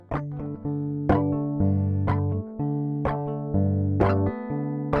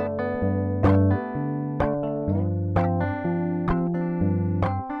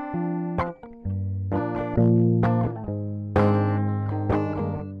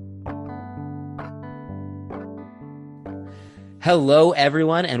Hello,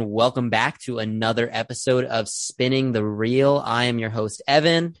 everyone, and welcome back to another episode of Spinning the Reel. I am your host,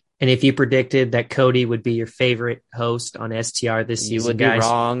 Evan. And if you predicted that Cody would be your favorite host on STR this You season, would be guys,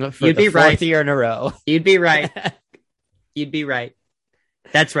 wrong for you'd the be fourth right. year in a row. You'd be right. You'd be right.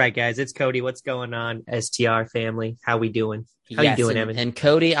 That's right, guys. It's Cody. What's going on, STR family? How we doing? How you doing, Evan? And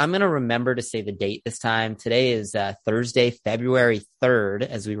Cody, I'm going to remember to say the date this time. Today is Thursday, February 3rd,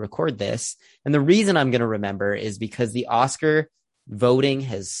 as we record this. And the reason I'm going to remember is because the Oscar voting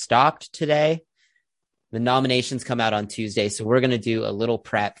has stopped today. The nominations come out on Tuesday, so we're going to do a little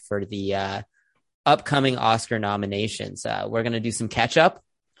prep for the upcoming Oscar nominations. We're going to do some catch up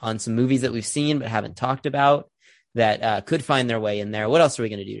on some movies that we've seen but haven't talked about that could find their way in there. What else are we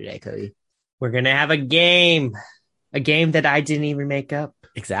going to do today, Cody? We're going to have a game that I didn't even make up.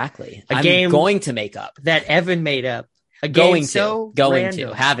 Exactly. I'm going to make up. That Evan made up. Going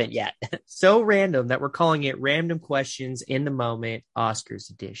to. Haven't yet. So random that we're calling it Random Questions in the Moment Oscars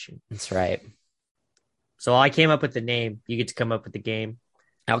edition. That's right. So I came up with the name. You get to come up with the game.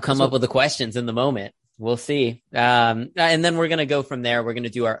 I'll come up with the questions in the moment. We'll see. And then we're going to go from there. We're going to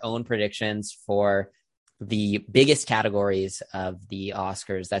do our own predictions for the biggest categories of the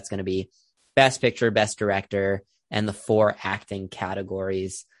Oscars. That's going to be Best Picture, Best Director, and the 4 acting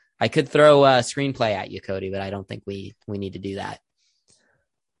categories. I could throw a screenplay at you, Cody, but I don't think we need to do that.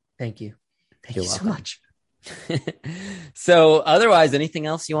 Thank you. Thank You're you welcome. so much. So otherwise, anything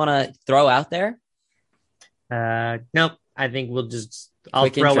else you want to throw out there? Nope. I think I'll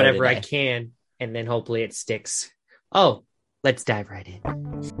throw whatever I can, and then hopefully it sticks. Oh, let's dive right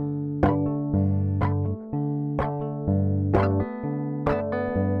in.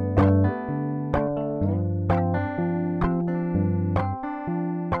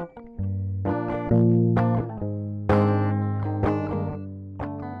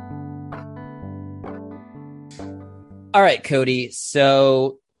 All right, Cody.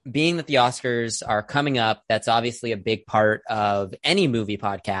 So being that the Oscars are coming up, that's obviously a big part of any movie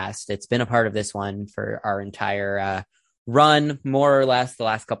podcast. It's been a part of this one for our entire run, more or less the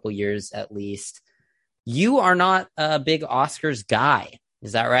last couple of years, at least. You are not a big Oscars guy.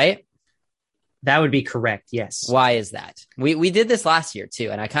 Is that right? That would be correct. Yes. Why is that? We did this last year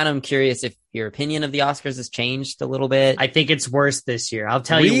too. And I kind of am curious if your opinion of the Oscars has changed a little bit. I think it's worse this year. I'll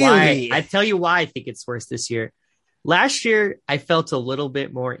tell you why. I tell you why I think it's worse this year. Last year, I felt a little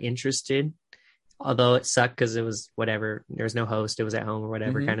bit more interested, although it sucked because it was whatever. There was no host. It was at home or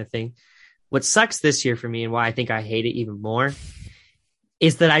whatever kind of thing. What sucks this year for me and why I think I hate it even more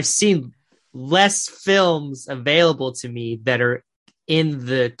is that I've seen less films available to me that are in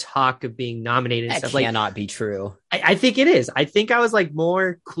the talk of being nominated. And that stuff. Cannot be true. I think it is. I think I was like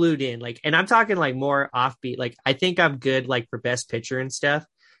more clued in, like, and I'm talking like more offbeat. Like, I think I'm good like for Best Picture and stuff,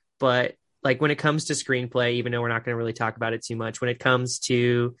 but like when it comes to screenplay, even though we're not going to really talk about it too much, when it comes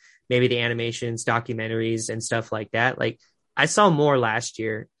to maybe the animations, documentaries and stuff like that, like I saw more last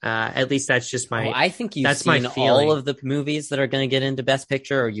year. At least that's just my, I think you've seen all of the movies that are going to get into Best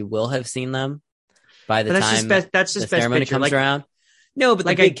Picture, or you will have seen them by the time that's just the ceremony comes around. No, but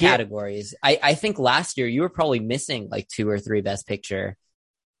like the big categories. I think last year you were probably missing like 2 or 3 Best Picture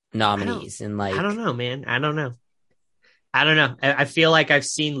nominees. And like, I don't know, man. I don't know. I feel like I've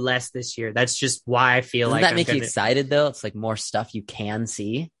seen less this year. That's just why I feel Doesn't like that make you excited though? It's like more stuff you can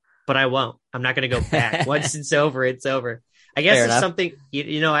see. But I won't. I'm not going to go back. Once it's over, it's over. I guess if something,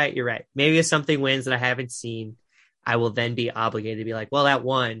 you know what? You're right. Maybe if something wins that I haven't seen, I will then be obligated to be like, well, that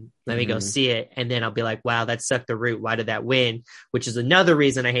won. Let me go see it. And then I'll be like, wow, that sucked the root. Why did that win? Which is another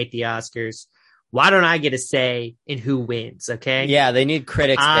reason I hate the Oscars. Why don't I get a say in who wins? Okay. Yeah. They need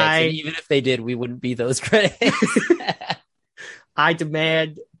critics. And even if they did, we wouldn't be those critics. I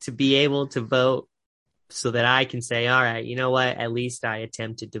demand to be able to vote so that I can say, all right, you know what? At least I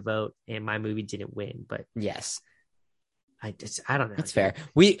attempted to vote and my movie didn't win. But yes, I don't know. That's fair.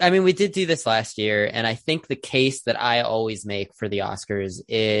 We did do this last year. And I think the case that I always make for the Oscars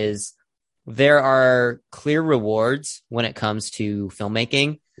is there are clear rewards when it comes to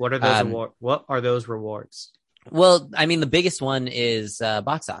filmmaking. What are those What are those rewards? Well, I mean, the biggest one is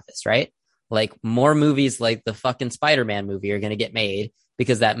box office, right? Like more movies like the fucking Spider-Man movie are going to get made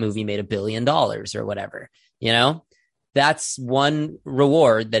because that movie made $1 billion or whatever, you know, that's one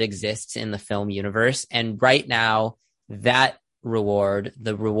reward that exists in the film universe. And right now that reward,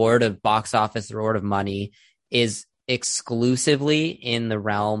 the reward of box office, the reward of money is exclusively in the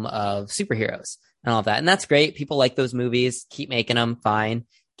realm of superheroes and all of that. And that's great. People like those movies, keep making them, fine,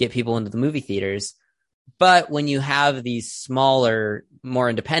 get people into the movie theaters. But when you have these smaller, more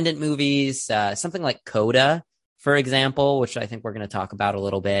independent movies, something like Coda, for example, which I think we're going to talk about a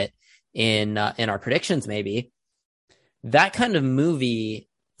little bit in our predictions, maybe that kind of movie,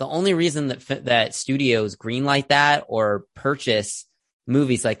 the only reason that studios greenlight that or purchase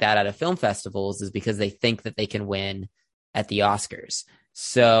movies like that at a film festivals is because they think that they can win at the Oscars.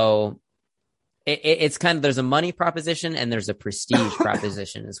 So it's kind of, there's a money proposition and there's a prestige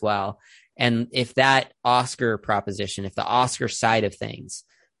proposition as well. And if that Oscar proposition, if the Oscar side of things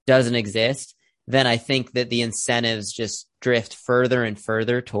doesn't exist, then I think that the incentives just drift further and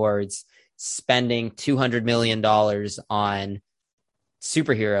further towards spending $200 million on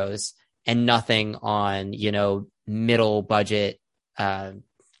superheroes and nothing on, middle budget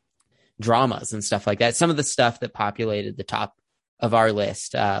dramas and stuff like that. Some of the stuff that populated the top of our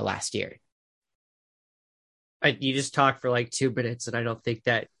list last year. You just talked for like 2 minutes, and I don't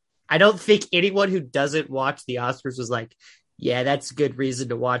think anyone who doesn't watch the Oscars was like, yeah, that's a good reason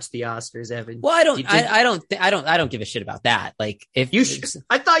to watch the Oscars, Evan. Well, I don't give a shit about that. Like, if you,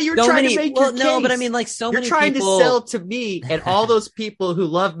 I thought you were trying to make your case. No, but I mean, like, so you're many trying people to sell to me and all those people who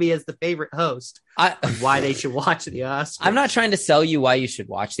love me as the favorite host why they should watch the Oscars. I'm not trying to sell you why you should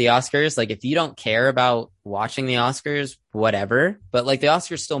watch the Oscars. Like, if you don't care about watching the Oscars, whatever. But like, the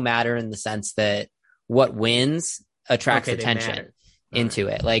Oscars still matter in the sense that what wins attracts attention into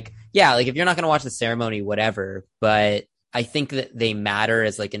it. Like, yeah, like if you're not going to watch the ceremony, whatever, but I think that they matter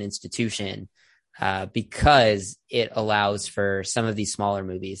as like an institution because it allows for some of these smaller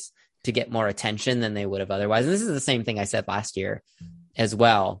movies to get more attention than they would have otherwise. And this is the same thing I said last year as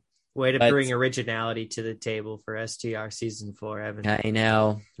well. Way to bring originality to the table for STR season 4, Evan. I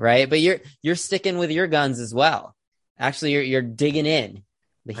know, right? But you're sticking with your guns as well. Actually, you're digging in.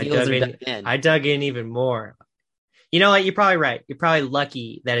 The heels are dug in. I dug in even more. You know what? You're probably right. You're probably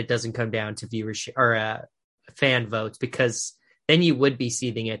lucky that it doesn't come down to viewership or fan votes, because then you would be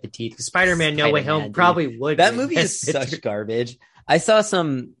seething at the teeth. Spider-Man No Way Home probably would. That movie is such garbage. I saw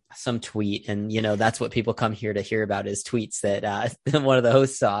some tweet, and that's what people come here to hear about is tweets that one of the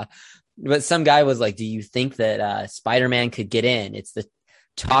hosts saw. But some guy was like, "Do you think that Spider-Man could get in? It's the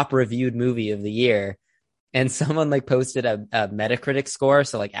top reviewed movie of the year." And someone like posted a Metacritic score,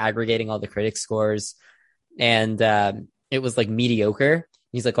 so like aggregating all the critic scores, and it was like mediocre.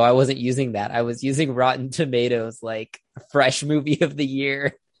 He's like, "Oh, I wasn't using that. I was using Rotten Tomatoes, like fresh movie of the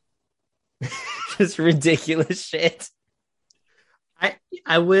year." Just ridiculous shit.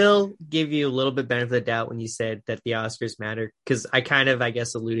 I will give you a little bit benefit of the doubt when you said that the Oscars matter, because I kind of, I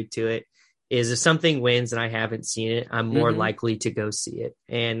guess, alluded to it. Is if something wins and I haven't seen it, I'm more likely to go see it.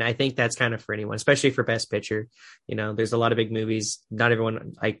 And I think that's kind of for anyone, especially for Best Picture. There's a lot of big movies. Not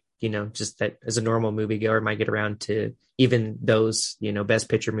everyone, just that as a normal moviegoer might get around to even those, Best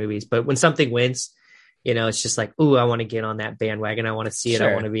Picture movies. But when something wins, it's just like, ooh, I want to get on that bandwagon. I want to see it. Sure.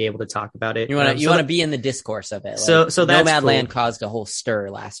 I want to be able to talk about it. You want to be in the discourse of it. So that's Nomadland cool. Caused a whole stir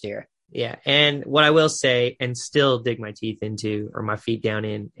last year. Yeah. And what I will say, and still dig my teeth into or my feet down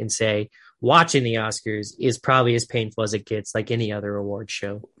in and say, watching the Oscars is probably as painful as it gets, like any other award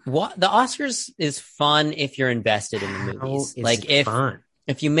show. What the Oscars is fun if you're invested in the movies. Like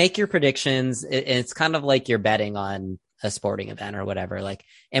if you make your predictions, it's kind of like you're betting on a sporting event or whatever. Like,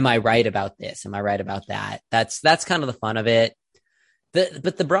 am I right about this? Am I right about that? That's kind of the fun of it.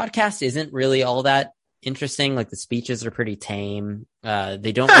 But the broadcast isn't really all that interesting. Like the speeches are pretty tame.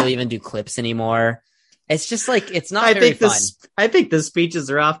 They don't really even do clips anymore. It's just like, it's not very fun. I think the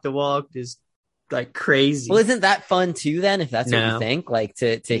speeches are off the wall, just like crazy. Well, isn't that fun too then, if that's what you think? Like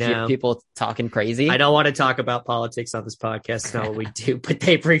to hear people talking crazy? I don't want to talk about politics on this podcast. It's not what we do, but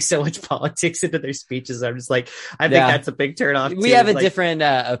they bring so much politics into their speeches. I'm just like, I think that's a big turnoff. We have a different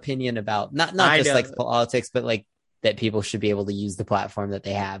opinion about not just like politics, but like that people should be able to use the platform that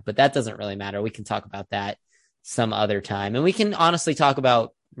they have. But that doesn't really matter. We can talk about that some other time. And we can honestly talk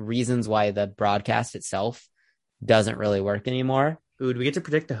about reasons why the broadcast itself doesn't really work anymore. Ooh, do we get to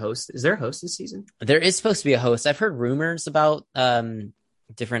predict the host? Is there a host this season? There is supposed to be a host. I've heard rumors about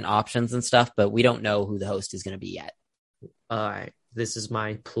different options and stuff, but we don't know who the host is going to be yet. All right. This is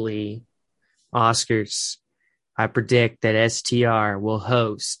my plea. Oscars. I predict that STR will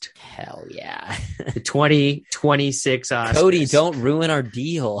host. Hell yeah. The 2026 Oscars. Cody, don't ruin our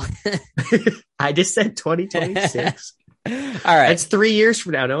deal. I just said 2026. All right. It's 3 years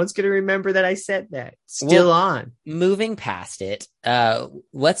from now. No one's going to remember that I said that. Still on. Moving past it,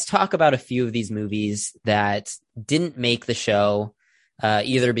 let's talk about a few of these movies that didn't make the show,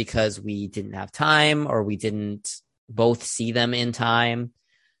 either because we didn't have time or we didn't both see them in time.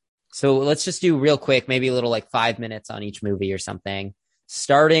 So let's just do real quick, maybe a little like 5 minutes on each movie or something,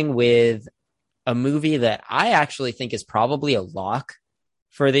 starting with a movie that I actually think is probably a lock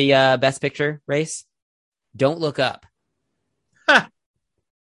for the Best Picture race. Don't Look Up.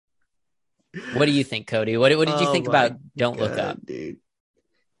 What do you think, Cody? What did you think about Don't Look Up? Dude.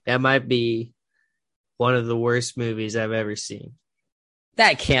 That might be one of the worst movies I've ever seen.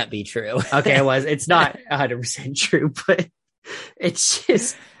 That can't be true. Okay, it's not 100% true, but it's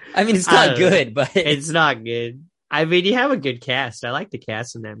just. I mean, it's not good, but it's not good. I mean, you have a good cast. I like the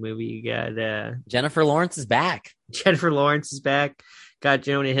cast in that movie. You got Jennifer Lawrence is back. Jennifer Lawrence is back. Got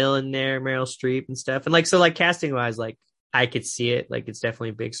Jonah Hill in there, Meryl Streep and stuff. And casting wise, I could see it. It's definitely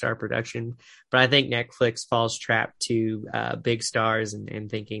a big star production. But I think Netflix falls trapped to big stars and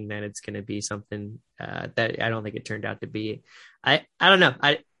thinking that it's going to be something that I don't think it turned out to be. I don't know.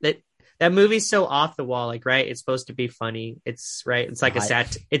 That movie's so off the wall, right? It's supposed to be funny. It's right. It's like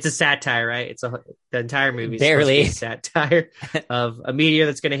it's a satire, right? The entire movie is barely a satire of a meteor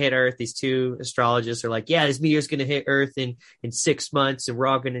that's going to hit Earth. These two astrologists are like, yeah, this meteor's going to hit Earth in 6 months and we're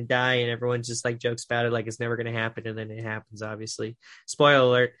all going to die. And everyone just jokes about it. It's never going to happen. And then it happens, obviously. Spoiler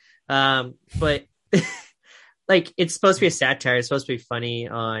alert. But it's supposed to be a satire. It's supposed to be funny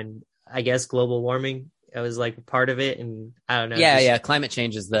on, I guess, global warming. It was part of it. And I don't know. Yeah. Climate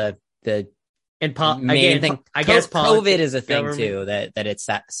change is the main thing. I guess COVID is a thing too that it's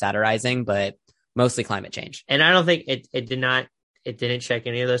satirizing, but mostly climate change. And I don't think it didn't check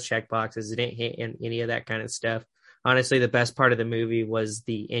any of those check boxes. It didn't hit any of that kind of stuff. Honestly, the best part of the movie was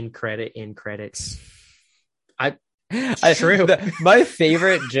the end credits. True. My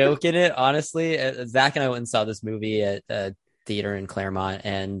favorite joke in it, honestly, Zach and I went and saw this movie at a theater in Claremont,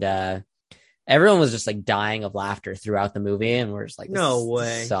 and everyone was just dying of laughter throughout the movie, and we're just no way,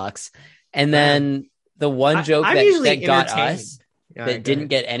 this sucks. And then the one joke that got us that didn't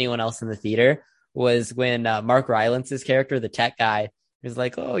get anyone else in the theater was when Mark Rylance's character, the tech guy, is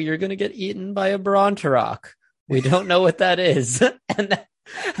like, "Oh, you're gonna get eaten by a Brontorok. We don't know what that is." And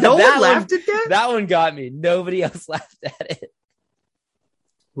no one laughed at that. That one got me. Nobody else laughed at it.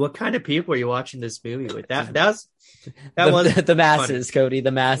 What kind of people are you watching this movie with? That was the masses, funny. Cody.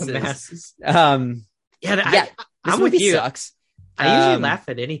 The masses. The masses. I'm with you. Sucks. I usually laugh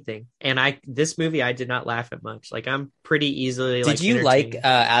at anything, and this movie I did not laugh at much. I'm pretty easily. Did you like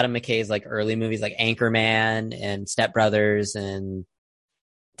Adam McKay's early movies like Anchorman and Step Brothers and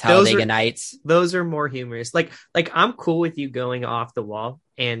Talladega Nights? Those are more humorous. I'm cool with you going off the wall,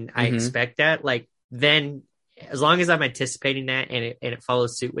 and I expect that. Then as long as I'm anticipating that and it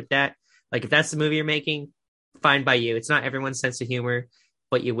follows suit with that, if that's the movie you're making, fine by you. It's not everyone's sense of humor,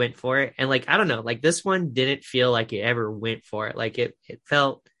 but you went for it. And I don't know, this one didn't feel like it ever went for it. It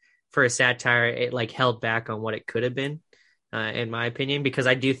felt, for a satire, it held back on what it could have been, in my opinion, because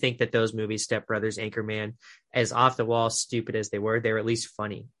I do think that those movies, Step Brothers, Anchorman, as off the wall stupid as they were at least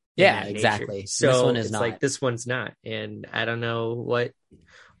funny. Yeah, exactly. So this one is not. This one's not. And I don't know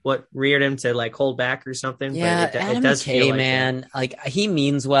what reared him to hold back or something. Yeah, but it does McKay, feel man. He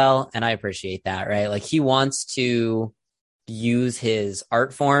means well, and I appreciate that, right? He wants to use his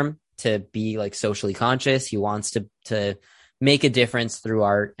art form to be socially conscious. He wants to make a difference through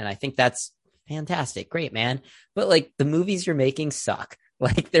art, and I think that's fantastic. Great, man. But the movies you're making suck.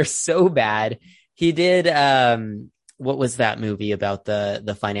 They're so bad. He did what was that movie about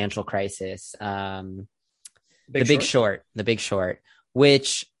the financial crisis? The Big Short,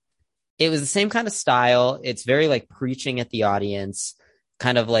 which it was the same kind of style. It's very preaching at the audience,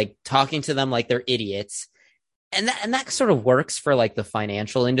 kind of talking to them like they're idiots. And that sort of works for the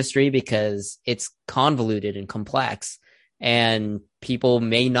financial industry because it's convoluted and complex, and people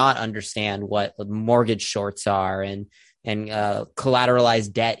may not understand what mortgage shorts are and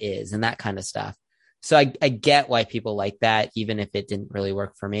collateralized debt is and that kind of stuff. So I get why people like that, even if it didn't really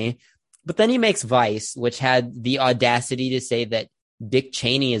work for me. But then he makes Vice, which had the audacity to say that Dick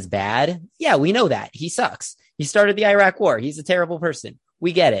Cheney is bad. Yeah, we know that. He sucks. He started the Iraq War. He's a terrible person.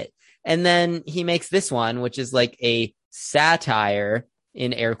 We get it. And then he makes this one, which is a satire,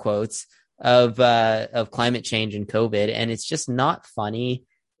 in air quotes, of climate change and COVID. And it's just not funny.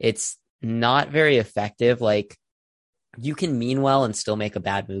 It's not very effective. You can mean well and still make a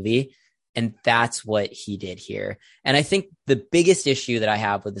bad movie. And that's what he did here. And I think the biggest issue that I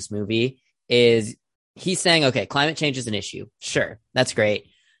have with this movie is he's saying, okay, climate change is an issue. Sure, that's great.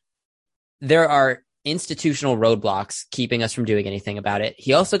 There are institutional roadblocks keeping us from doing anything about it.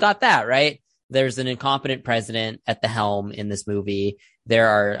 He also got that, right? There's an incompetent president at the helm in this movie. There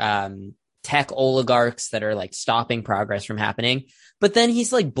are tech oligarchs that are stopping progress from happening. But then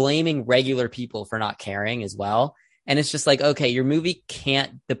he's blaming regular people for not caring as well. And it's just okay,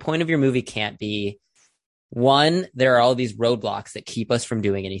 the point of your movie can't be, one, there are all these roadblocks that keep us from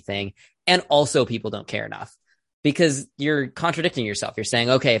doing anything. And also people don't care enough. because you're contradicting yourself. You're saying,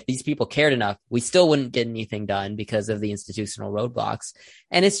 okay, if these people cared enough, we still wouldn't get anything done because of the institutional roadblocks.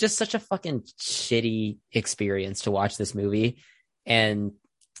 And it's just such a fucking shitty experience to watch this movie. And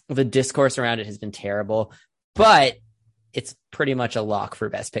the discourse around it has been terrible, but it's pretty much a lock for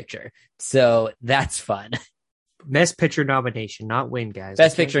Best Picture. So that's fun. Best Picture nomination, not win, guys.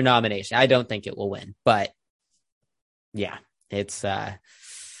 Best Picture nomination. I don't think it will win, but yeah, it's, I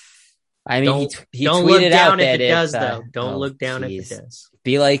mean, he don't tweeted look down out if that it does, though. Don't look down geez. if it does.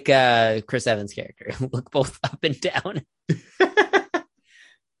 Be like Chris Evans' character. Look both up and down.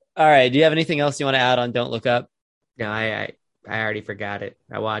 All right. Do you have anything else you want to add on Don't Look Up? No, I already forgot it.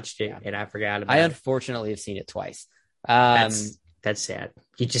 I watched it and I forgot about it. I unfortunately have seen it twice. That's sad.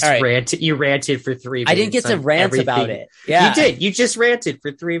 You just ranted. You ranted for 3 minutes. I didn't get to rant about it. Yeah, you did. You just ranted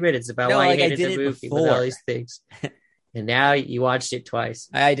for 3 minutes about why you hated the movie with all these things. And now you watched it twice.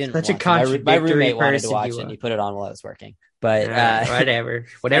 I didn't. Such a contradictory my roommate wanted to watch it, and he put it on while I was working. But whatever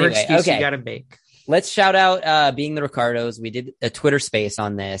anyway, excuse you got to make. Let's shout out Being the Ricardos. We did a Twitter space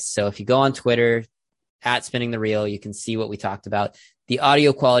on this, so if you go on Twitter at Spinning the Reel, you can see what we talked about. The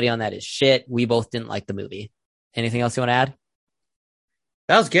audio quality on that is shit. We both didn't like the movie. Anything else you want to add?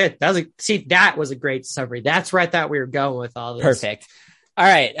 That was good. That was a great summary. That's where I thought we were going with all this. Perfect. All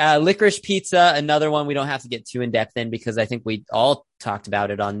right. Licorice Pizza, another one we don't have to get too in depth in because I think we all talked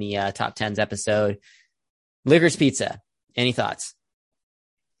about it on the Top 10s episode. Licorice Pizza. Any thoughts?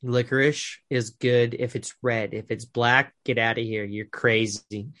 Licorice is good if it's red. If it's black, get out of here. You're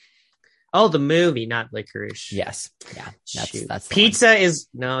crazy. Oh, the movie, not Licorice. Yes. Yeah. That's Pizza is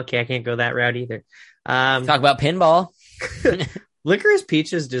no, okay. I can't go that route either. Talk about pinball. Licorice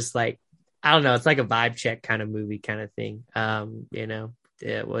Pizza is just like, I don't know. It's like a vibe check kind of movie kind of thing.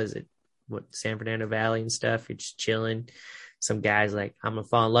 It was San Fernando Valley and stuff. You're just chilling. Some guy's like, I'm going to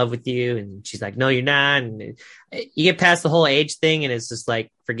fall in love with you. And she's like, no, you're not. And you get past the whole age thing and it's just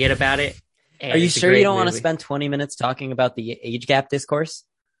like, forget about it. Are you sure you don't want to spend 20 minutes talking about the age gap discourse?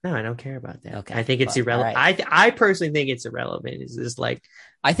 No, I don't care about that. Okay. I think it's irrelevant. Right. I personally think it's irrelevant. It's just like,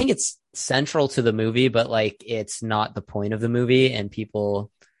 I think it's central to the movie, but like, it's not the point of the movie and people,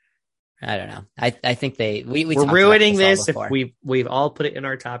 I don't know. I think we're ruining this. If we've all put it in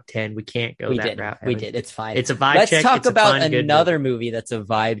our top 10, we can't go that route. We did. It's fine. It's a vibe Let's check. talk about another movie that's a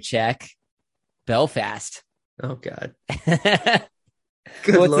vibe check. Belfast. Oh God. What's the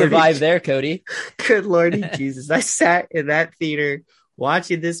vibe there, Cody? Good Lordy Jesus. I sat in that theater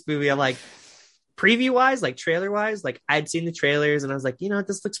watching this movie. I'm like, preview wise, like trailer wise, like I'd seen the trailers and I was like, you know what,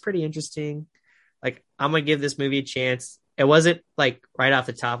 this looks pretty interesting. Like, I'm going to give this movie a chance. It wasn't like right off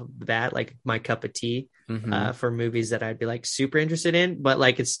the top of the bat, like my cup of tea for movies that I'd be like super interested in, but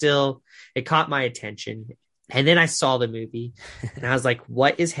like it caught my attention. And then I saw the movie and I was like,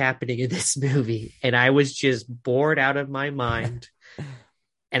 what is happening in this movie? And I was just bored out of my mind.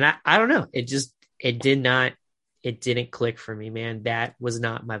 And I don't know. It didn't click for me, man. That was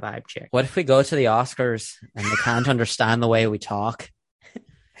not my vibe check. What if we go to the Oscars and they can't understand the way we talk?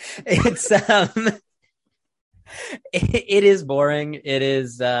 It's it is boring. It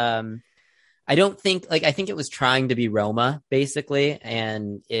is I think it was trying to be Roma basically,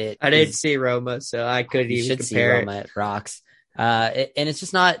 and I didn't see Roma, so I couldn't even compare. See Roma, it rocks. And it's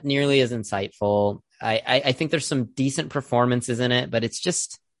just not nearly as insightful. I think there's some decent performances in it, but it's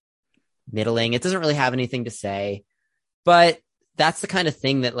just middling. It doesn't really have anything to say, but that's the kind of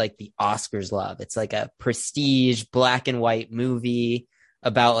thing that like the Oscars love. It's like a prestige black and white movie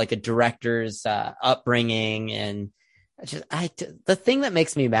about like a director's upbringing. And the thing that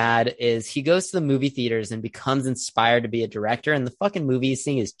makes me mad is he goes to the movie theaters and becomes inspired to be a director. And the fucking movie he's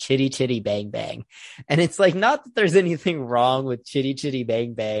seeing is Chitty Chitty Bang Bang. And it's like, not that there's anything wrong with Chitty Chitty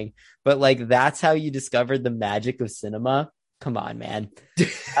Bang Bang, but like, that's how you discovered the magic of cinema. Come on, man.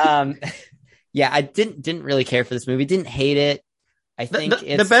 Yeah, I didn't really care for this movie. Didn't hate it. I think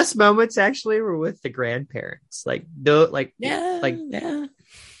the best moments actually were with the grandparents.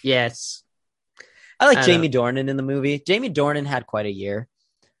 Yes. I like Jamie Dornan in the movie. Jamie Dornan had quite a year.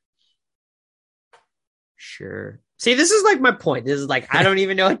 Sure. See, this is like my point. This is like, I don't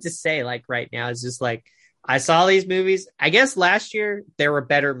even know what to say. Like right now, it's just like, I saw these movies. I guess last year there were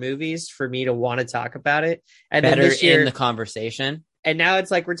better movies for me to want to talk about it. And better then this year, in the conversation. And now it's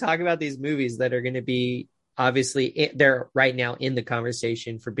like, we're talking about these movies that are going to be obviously they're right now in the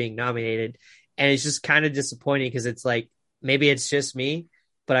conversation for being nominated. And it's just kind of disappointing because it's like, maybe it's just me,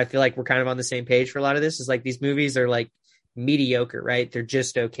 but I feel like we're kind of on the same page for a lot of this. Is like, these movies are like mediocre, right? They're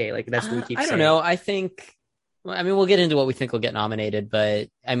just okay. Like that's what we keep saying. I don't know. I mean, we'll get into what we think will get nominated, but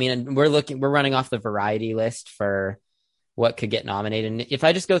I mean, we're running off the variety list for what could get nominated. And if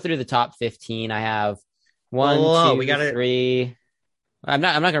I just go through the top 15, I have One, Whoa, two, we gotta... three. I'm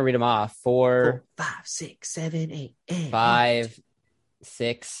not gonna read them off. 4, 5, 6, 7, 8, and 5,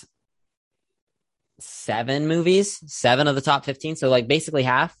 6, 7 movies. 7 of the top 15. So like basically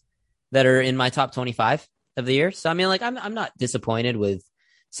half that are in my top 25 of the year. So I mean, like I'm not disappointed with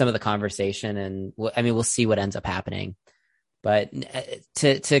some of the conversation, and I mean we'll see what ends up happening. But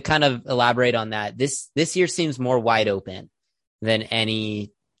to kind of elaborate on that, this year seems more wide open than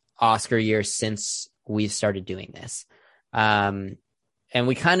any Oscar year since we've started doing this. And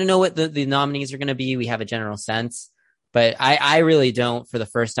we kind of know what the nominees are going to be. We have a general sense, but I really don't, for the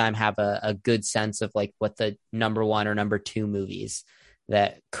first time, have a good sense of like what the number 1 or number 2 movies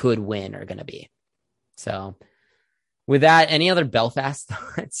that could win are going to be. So with that, any other Belfast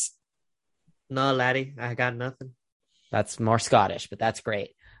thoughts? No, laddie, I got nothing. That's more Scottish, but that's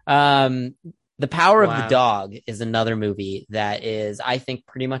great. The Power of the Dog is another movie that is, I think,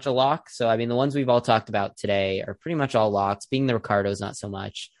 pretty much a lock. So, I mean, the ones we've all talked about today are pretty much all locks. Being the Ricardos, not so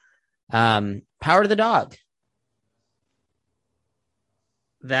much. Power of the Dog.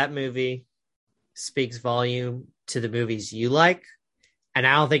 That movie speaks volume to the movies you like. And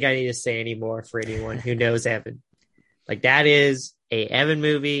I don't think I need to say any more for anyone who knows Evan. Like, that is a Evan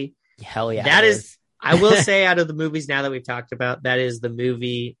movie. Hell yeah. That is, I will say, out of the movies now that we've talked about, that is the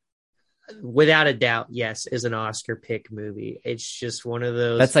movie, without a doubt, yes, is an Oscar pick movie. It's just one of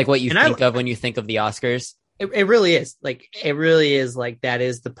those. That's like what you think of when you think of the Oscars. It really is. Like, it really is like that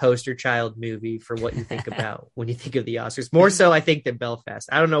is the poster child movie for what you think about when you think of the Oscars. More so, I think, than Belfast.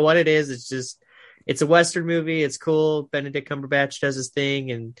 I don't know what it is. It's just, it's a Western movie. It's cool. Benedict Cumberbatch does his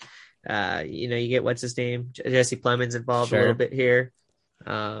thing. And, you get, what's his name? Jesse Plemons involved a little bit here.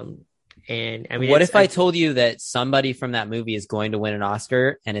 And I mean, what if I told you that somebody from that movie is going to win an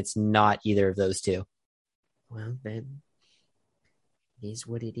Oscar and it's not either of those two? Well, then it is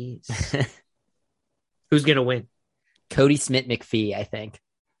what it is. Who's going to win? Cody Smith-McPhee, I think.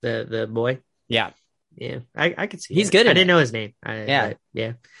 The boy? Yeah. Yeah. I could see he's good. I didn't know his name. Yeah.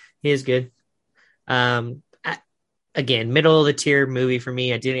 Yeah. He is good. Again, middle of the tier movie for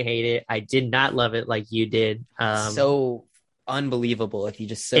me. I didn't hate it. I did not love it like you did. So unbelievable if you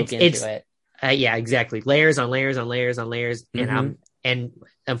just soak into it. Yeah, exactly. Layers on layers on layers on layers. Mm-hmm. And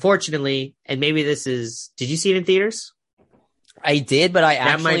unfortunately, and maybe this is, did you see it in theaters? I did, but I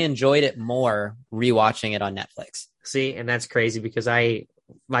actually enjoyed it more rewatching it on Netflix. See, and that's crazy because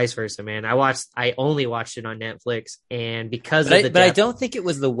vice versa, man. I only watched it on Netflix, and but I don't think it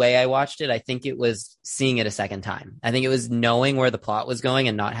was the way I watched it. I think it was seeing it a second time. I think it was knowing where the plot was going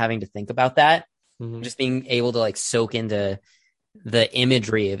and not having to think about that. Mm-hmm. Just being able to like soak into the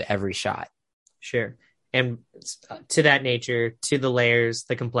imagery of every shot. Sure. And to that nature, to the layers,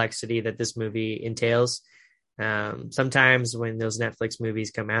 the complexity that this movie entails. Sometimes when those Netflix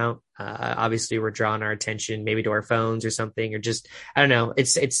movies come out, obviously we're drawing our attention maybe to our phones or something, or just, I don't know.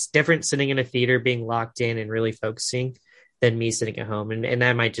 It's different sitting in a theater, being locked in and really focusing than me sitting at home. And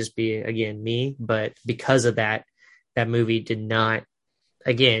that might just be, again, me, but because of that movie did not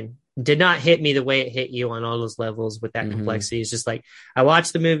hit me the way it hit you on all those levels with that complexity. It's just like, I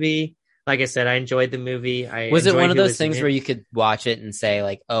watched the movie. Like I said, I enjoyed the movie. Was it one of those things where you could watch it and say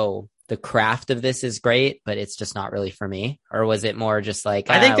like, oh, the craft of this is great, but it's just not really for me? Or was it more just like,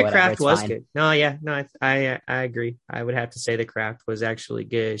 I think the craft was good. No, I agree. I would have to say the craft was actually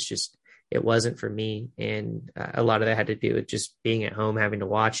good. It's just, it wasn't for me. And a lot of that had to do with just being at home, having to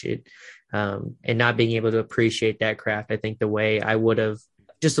watch it, and not being able to appreciate that craft. I think the way I would have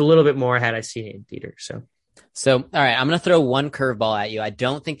just a little bit more had I seen it in theater. So, all right, I'm going to throw one curveball at you. I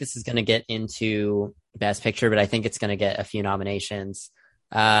don't think this is going to get into Best Picture, but I think it's going to get a few nominations.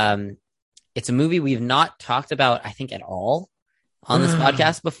 It's a movie we've not talked about, I think, at all on this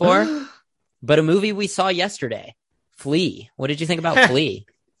podcast before, but a movie we saw yesterday, Flea. What did you think about Flea?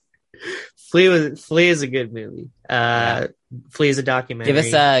 Flea is a good movie. Flea is a documentary.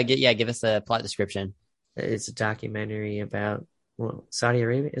 Give us a plot description. It's a documentary about Saudi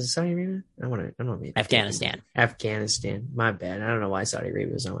Arabia. Is it Saudi Arabia? I don't know. Afghanistan. My bad. I don't know why Saudi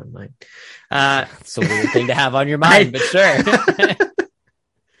Arabia was on my mind. It's a weird thing to have on your mind, but sure.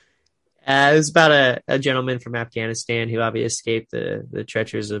 It was about a gentleman from Afghanistan who obviously escaped the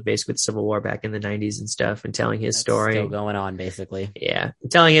treacherous of basically the Civil War back in the 90s and stuff, and telling his story. Still going on, basically. Yeah.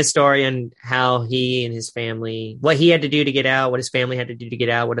 Telling his story and how he and his family, what he had to do to get out, what his family had to do to get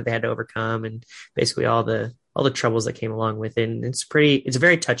out, what they had to overcome, and basically all the troubles that came along with it. And it's a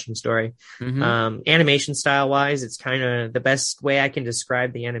very touching story. Mm-hmm. Animation style wise, it's kind of the best way I can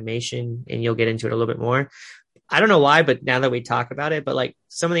describe the animation, and you'll get into it a little bit more. I don't know why, but now that we talk about it, but like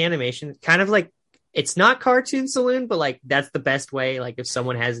some of the animation kind of like, it's not Cartoon Saloon, but like that's the best way. Like if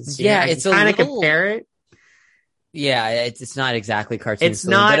someone hasn't seen it, it's kind of compare it. Yeah, it's not exactly cartoon. It's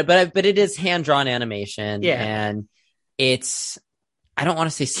not, but it is hand drawn animation. Yeah. And it's, I don't want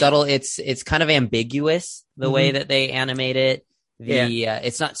to say subtle. It's kind of ambiguous the way that they animate it.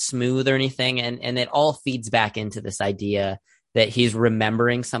 It's not smooth or anything. And it all feeds back into this idea that he's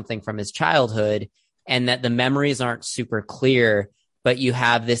remembering something from his childhood and that the memories aren't super clear, but you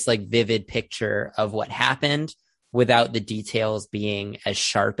have this like vivid picture of what happened without the details being as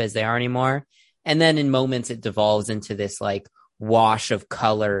sharp as they are anymore. And then in moments it devolves into this like wash of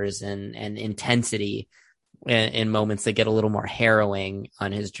colors and intensity in moments that get a little more harrowing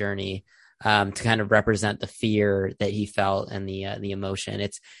on his journey, to kind of represent the fear that he felt and the emotion.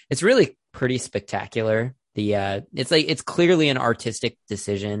 It's really pretty spectacular. It's clearly an artistic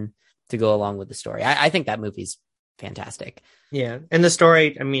decision to go along with the story. I think that movie's fantastic. Yeah. And the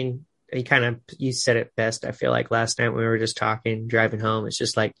story, I mean, you said it best. I feel like last night when we were just talking, driving home, it's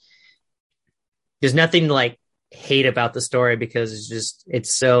just like, there's nothing to like hate about the story because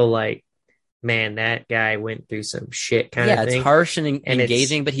it's so like, man, that guy went through some shit kind of thing. Yeah, it's harsh and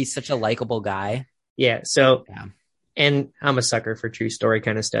engaging, but he's such a likable guy. Yeah. So, and I'm a sucker for true story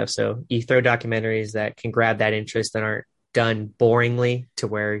kind of stuff. So you throw documentaries that can grab that interest that aren't done boringly to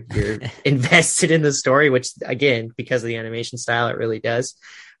where you're invested in the story, which again, because of the animation style, it really does.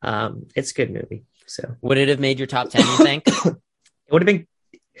 It's a good movie. So would it have made your top 10, you think?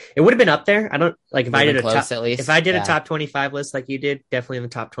 It would have been up there. I don't like if I did a top 25 list like you did, definitely in the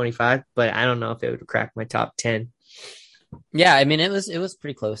top 25, but I don't know if it would crack my top 10. Yeah, I mean it was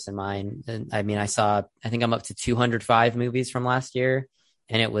pretty close to mine. And I mean I think I'm up to 205 movies from last year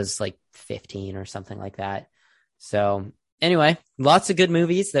and it was like 15 or something like that. So anyway, lots of good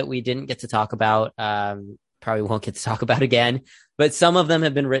movies that we didn't get to talk about. Probably won't get to talk about again, but some of them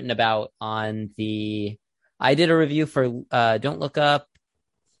have been written about on I did a review for Don't Look Up.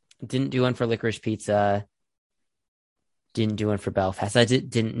 Didn't do one for Licorice Pizza. Didn't do one for Belfast. I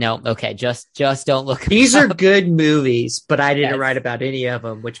didn't. No. Okay. Just Don't Look Up. These are good movies, but I didn't write about any of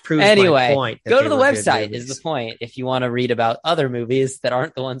them, which proves my point. Go to the website is the point if you want to read about other movies that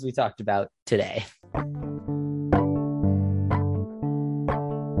aren't the ones we talked about today.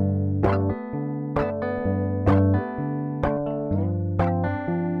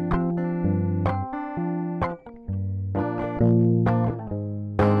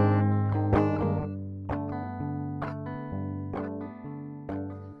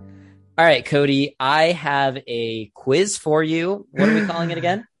 All right, Cody, I have a quiz for you. What are we calling it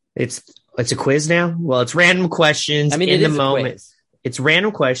again? It's a quiz now? Well, it's random questions in the moment. It's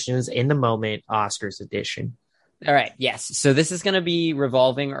random questions in the moment, Oscars edition. All right, yes. So this is going to be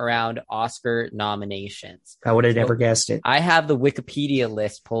revolving around Oscar nominations. I would have never guessed it. I have the Wikipedia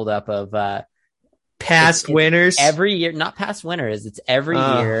list pulled up of past winners. Every year, not past winners. It's every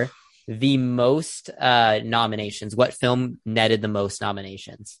year the most nominations. What film netted the most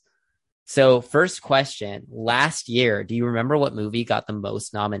nominations? So first question, last year, do you remember what movie got the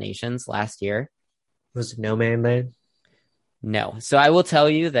most nominations last year? Was it No Man Land? No. So I will tell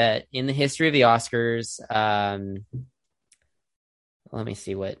you that in the history of the Oscars, let me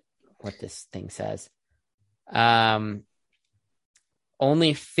see what this thing says.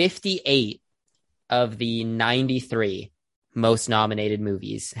 Only 58 of the 93 most nominated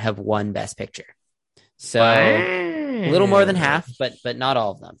movies have won Best Picture. So a little more than half, but not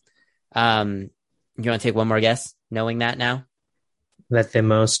all of them. You want to take one more guess, knowing that now? That the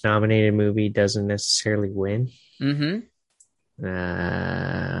most nominated movie doesn't necessarily win? Mm-hmm.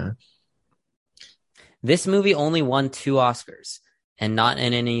 This movie only won 2 Oscars, and not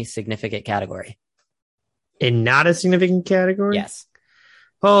in any significant category. In not a significant category? Yes.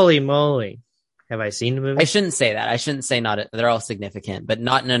 Holy moly. Have I seen the movie? I shouldn't say that. I shouldn't say they're all significant, but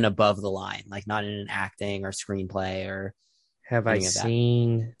not in an above the line, like not in an acting or screenplay or. Have I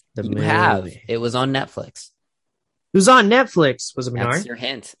seen the movie? You have. It was on Netflix. It was on Netflix. Was it Minari? That's your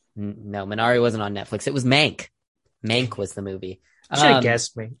hint. No, Minari wasn't on Netflix. It was Mank. Mank was the movie. I should have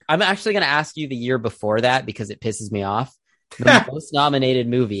guessed Mank. I'm actually going to ask you the year before that because it pisses me off. The most nominated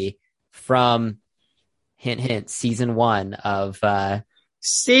movie from, hint, hint, season 1 of...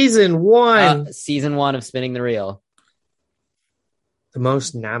 Season 1? Season 1 of Spinning the Reel. The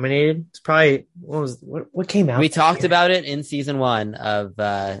most nominated? It's probably... What came out? We talked about it in season 1 of...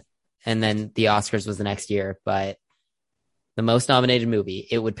 and then the Oscars was the next year, but the most nominated movie,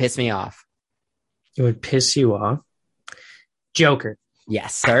 it would piss me off. It would piss you off? Joker.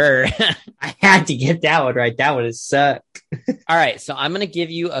 Yes, sir. I had to get that one right. That one is sucked. All right, so I'm going to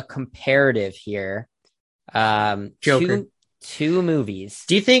give you a comparative here. Joker. 2 movies.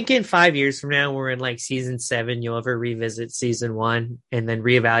 Do you think in 5 years from now, we're in like season 7, you'll ever revisit season 1 and then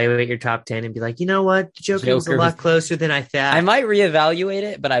reevaluate your top 10 and be like, you know what? Joker was a lot closer than I thought. I might reevaluate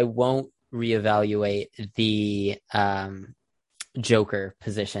it, but I won't reevaluate the Joker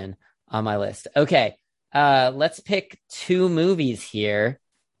position on my list. Okay. Let's pick 2 movies here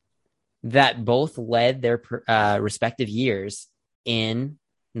that both led their respective years in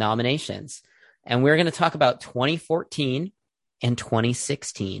nominations. And we're going to talk about 2014 and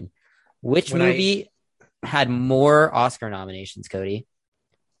 2016. Which movie had more Oscar nominations, Cody?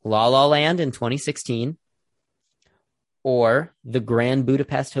 La La Land in 2016 or The Grand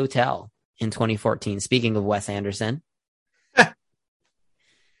Budapest Hotel in 2014? Speaking of Wes Anderson.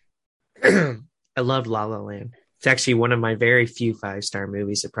 I loved La La Land. It's actually one of my very few 5-star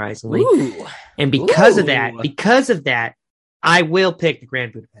movies, surprisingly. Ooh. And because of that, I will pick The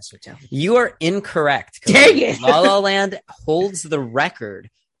Grand Budapest Hotel. You are incorrect. Dang it! La La Land holds the record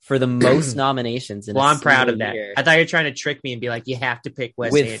for the most nominations in I'm proud of year. that. I thought you were trying to trick me and be like, you have to pick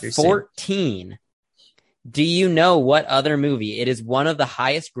Wes Anderson. With 14. Do you know what other movie? It is one of the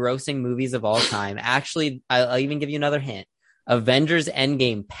highest grossing movies of all time. Actually, I'll even give you another hint. Avengers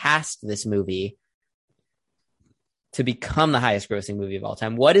Endgame passed this movie to become the highest grossing movie of all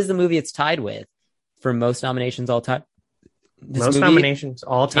time. What is the movie it's tied with for most nominations all time? Most nominations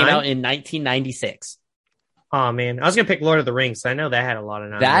all time? Came out in 1996. Oh, man. I was going to pick Lord of the Rings. I know that had a lot of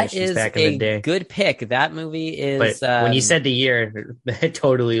nominations back in the day. That is a good pick. That movie is... But when you said the year, it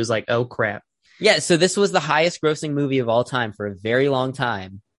totally was like, oh, crap. Yeah, so this was the highest grossing movie of all time for a very long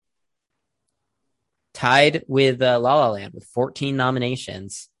time. Tied with La La Land with 14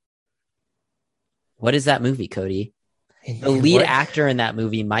 nominations. What is that movie, Cody? The lead actor in that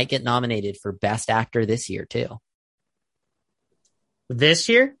movie might get nominated for Best Actor this year, too. This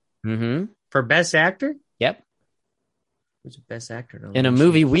year? Mm-hmm. For Best Actor? Yep. Who's the Best Actor? In a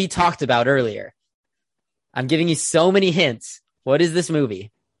movie we talked about earlier. I'm giving you so many hints. What is this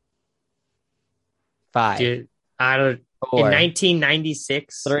movie? 5. Dude, I don't... 4, in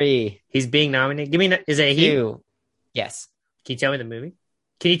 1996, 3, he's being nominated. Give me, is it he? 2. Yes. Can you tell me the movie?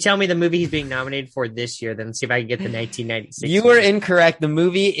 Can you tell me the movie he's being nominated for this year? Then see if I can get the 1996. You were incorrect. The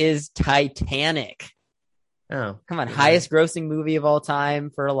movie is Titanic. Oh, come on! Yeah. Highest grossing movie of all time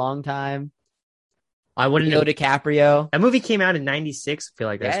for a long time. I wouldn't know DiCaprio. That movie came out in 96. I feel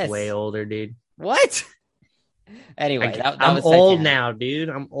like that's way older, dude. What? Anyway, I'm old now, dude.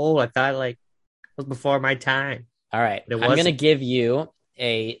 I'm old. I thought like it was before my time. All right. I'm going to give you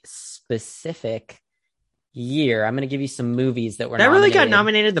a specific year. I'm going to give you some movies that were that really got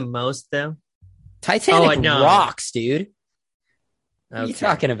nominated the most, though. Titanic rocks, dude. What are you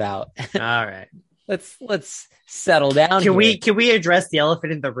talking about? All right. Let's settle down. Can we address the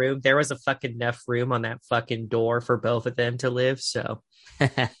elephant in the room? There was a fucking enough room on that fucking door for both of them to live, so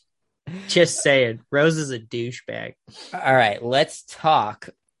just saying. Rose is a douchebag. All right, let's talk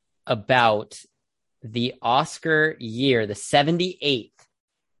about the Oscar year, the 78th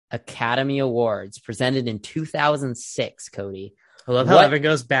Academy Awards, presented in 2006, Cody. I love how Evan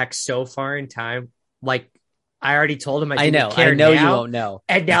goes back so far in time. Like, I already told him I didn't care. I know now, you won't know.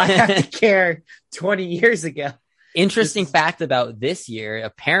 And now I have to care 20 years ago. Interesting fact about this year,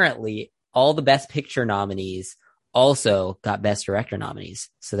 apparently all the Best Picture nominees also got Best Director nominees.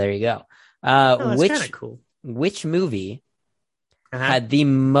 So there you go. That's kind of cool. Which movie had the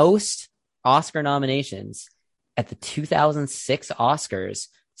most Oscar nominations at the 2006 Oscars?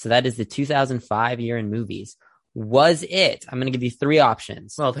 So that is the 2005 year in movies. Was it? I'm going to give you 3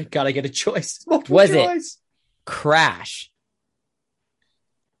 options. Well, they got to get a choice. Was it Crash?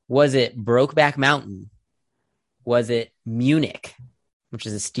 Was it Brokeback Mountain? Was it Munich, which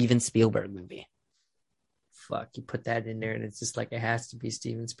is a Steven Spielberg movie? Fuck, you put that in there and it's just like it has to be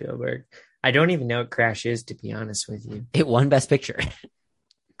Steven Spielberg. I don't even know what Crash is, to be honest with you. It won Best Picture.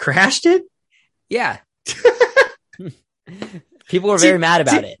 Crash did? Yeah. People were very mad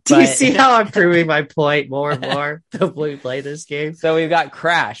about it. Do you see how I'm proving my point more and more the way we play this game? So we've got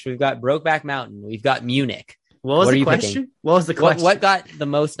Crash, we've got Brokeback Mountain, we've got Munich. What was the question? Picking? What was the question? What got the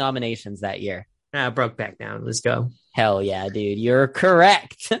most nominations that year? Brokeback Mountain. Let's go. Hell yeah, dude. You're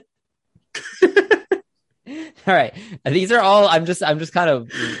correct. All right. These are all I'm just kind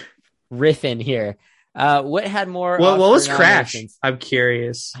of riffing here. What had more? What was Crash? I'm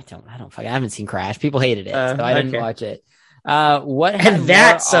curious. I haven't seen Crash. People hated it, so I didn't watch it. What had and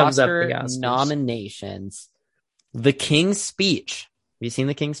that more sums Oscar up the Oscars. Nominations? The King's Speech. Have you seen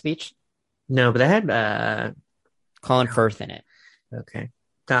The King's Speech? No, but they had Colin Firth in it. Okay.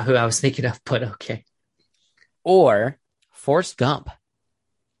 Not who I was thinking of, but okay. Or Forrest Gump.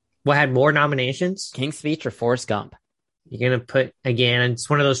 What had more nominations? King's Speech or Forrest Gump? You're gonna put again. It's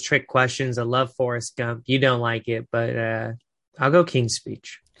one of those trick questions. I love Forrest Gump. You don't like it, but I'll go King's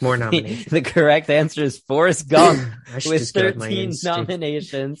Speech. More nominations. The correct answer is Forrest Gump with just go with my 13 instinct.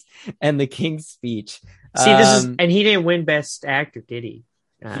 nominations and The King's Speech. See, and he didn't win Best Actor, did he?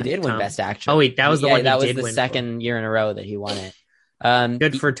 He did win Best Actor. Oh wait, that was the one. That was did the win second year in a row that he won it.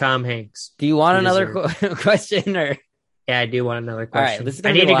 Good for Tom Hanks. Do you want another question or? Yeah, I do want another question. All right, this is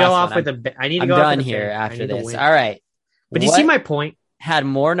I need to go off with a. I need to go I'm off done with here after this. Win. All right, but do you see my point? Had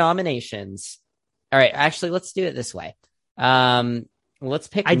more nominations. All right, actually, let's do it this way. Let's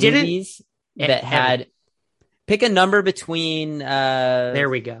pick movies that had. Pick a number between. There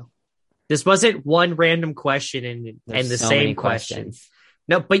we go. This wasn't one random question and the same question.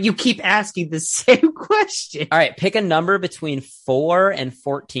 No, but you keep asking the same question. All right, pick a number between 4 and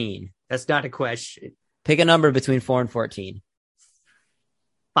 14. That's not a question. Pick a number between 4 and 14.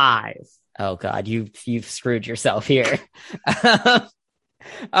 5. Oh God, you've screwed yourself here. All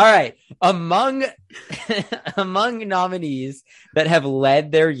right, among nominees that have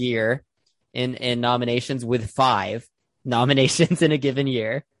led their year in nominations with 5 nominations in a given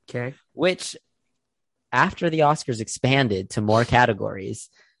year. Okay. Which, after the Oscars expanded to more categories,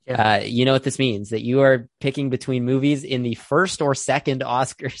 you know what this means, that you are picking between movies in the first or second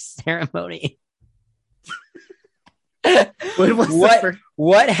Oscar ceremony.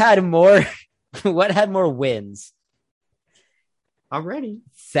 What had more wins? Already.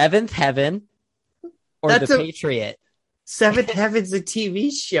 Seventh Heaven or The Patriot? Seventh Heaven's a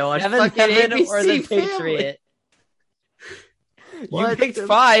TV show. Seventh Heaven ABC or The Patriot? You picked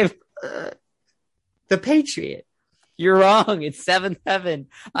 5. The Patriot. You're wrong. It's Seventh Heaven.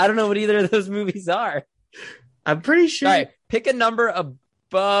 I don't know what either of those movies are. I'm pretty sure. All right, pick a number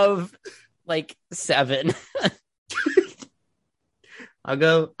above 7. I'll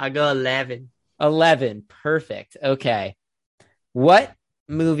go 11. 11. Perfect. Okay. What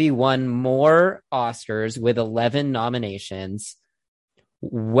movie won more Oscars with 11 nominations?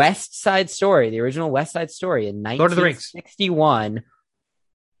 West Side Story, the original West Side Story in 1961,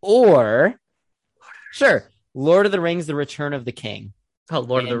 or Lord of the Rings, The Return of the King. Oh,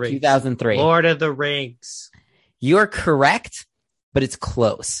 Lord of the Rings. 2003. Lord of the Rings. You're correct, but it's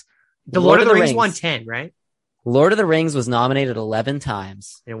close. The Lord of the Rings won 10, right? Lord of the Rings was nominated 11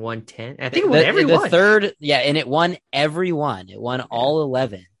 times. And won 10? I think it won every one. The third, and it won every one. It won all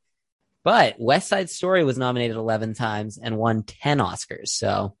 11. But West Side Story was nominated 11 times and won 10 Oscars.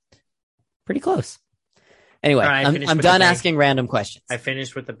 So pretty close. Anyway, right, I'm done asking random questions. I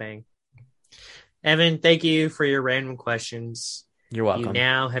finished with a bang. Evan, thank you for your random questions. You're welcome. You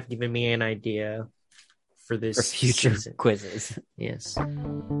now have given me an idea for this future season. Quizzes. Yes.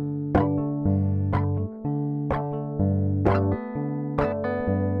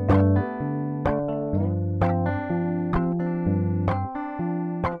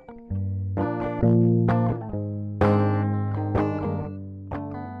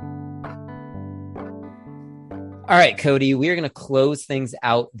 All right, Cody, we are going to close things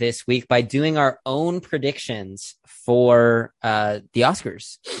out this week by doing our own predictions for the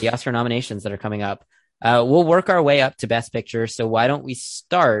Oscars, the Oscar nominations that are coming up. We'll work our way up to Best Picture. So why don't we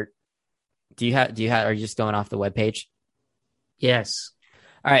start? Are you just going off the webpage? Yes.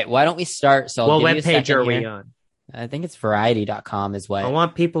 All right. Why don't we start? So what webpage are we on? I think it's variety.com is what I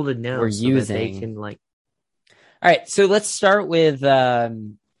want people to know we're using. That they can All right. So let's start with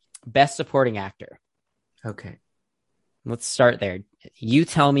Best Supporting Actor. Okay. Let's start there. You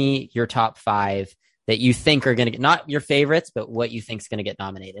tell me your top 5 that you think are going to get, not your favorites, but what you think is going to get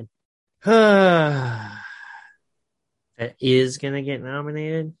nominated. That is going to get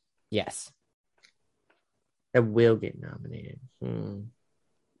nominated? Yes. That will get nominated.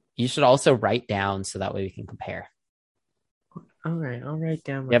 You should also write down so that way we can compare. All right. I'll write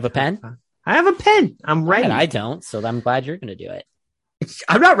down. You have a pen? I have a pen. I'm writing. I don't, so I'm glad you're going to do it.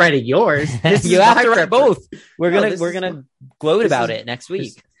 I'm not writing yours. You have to write both. We're gonna gloat about it next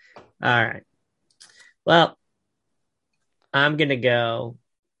week. All right. Well, I'm gonna go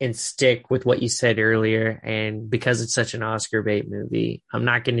and stick with what you said earlier, and because it's such an Oscar bait movie, I'm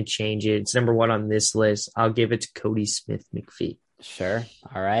not gonna change it. It's number 1 on this list. I'll give it to Kodi Smith-McPhee. Sure.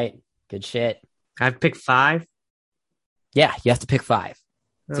 All right. Good shit. I've picked 5. Yeah, you have to pick 5.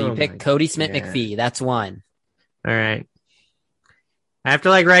 So you pick Kodi Smith-McPhee. That's 1. All right. I have to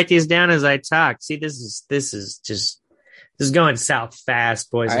write these down as I talk. See, this is going south fast,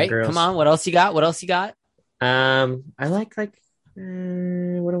 boys and girls. Come on. What else you got? I like what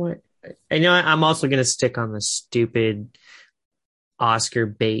do I? I'm also gonna stick on the stupid Oscar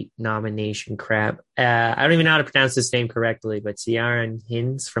bait nomination crap. I don't even know how to pronounce this name correctly, but Ciarán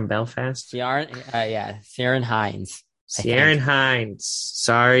Hinds from Belfast. Ciarán Hinds. Ciarán Hinds.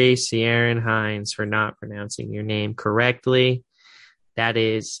 Sorry, Ciarán Hinds, for not pronouncing your name correctly. That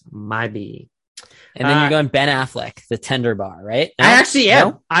is my B. And then you're going Ben Affleck, The Tender Bar, right? No? I actually am.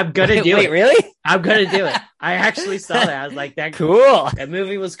 No? I'm going to do it. Wait, really? I'm going to do it. I actually saw that. I was like, that cool. That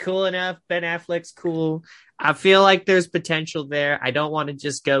movie was cool enough. Ben Affleck's cool. I feel like there's potential there. I don't want to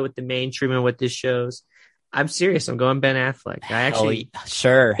just go with the mainstream and what this shows. I'm serious. I'm going Ben Affleck. I actually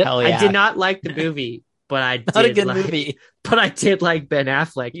Hell yeah. I did not like the movie, but I not a good movie. But I did like Ben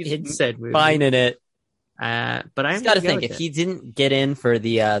Affleck in said movie. Fine in it. But I got to think if he didn't get in for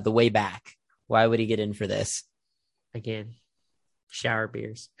the way back, why would he get in for this? Again, shower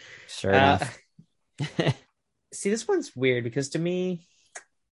beers. Sure enough. See, this one's weird because to me,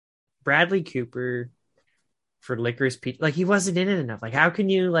 Bradley Cooper for Licorice Pizza, like he wasn't in it enough. Like, how can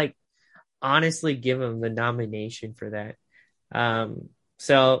you like honestly give him the nomination for that?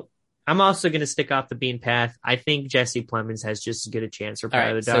 So I'm also going to stick off the bean path. I think Jesse Plemons has just as good a chance for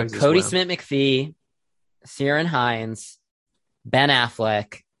Power of the Dogs. So Cody Smith-McPhee, Ciarán Hinds, Ben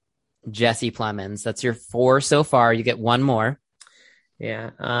Affleck, Jesse Plemons. That's your 4 so far. You get one more.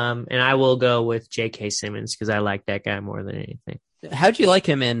 Yeah. And I will go with J.K. Simmons because I like that guy more than anything. How'd you like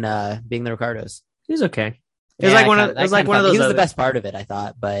him in Being the Ricardos? He was okay. It was like one of those. He was the best part of it, I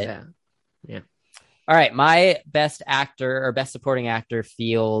thought. But yeah. All right, my best actor or best supporting actor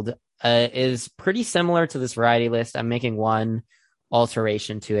field is pretty similar to this variety list. I'm making one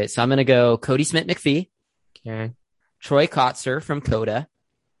alteration to it, so I'm going to go Cody Smith-McPhee. Okay. Troy Kotsur from Coda.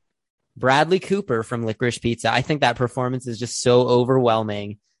 Bradley Cooper from Licorice Pizza. I think that performance is just so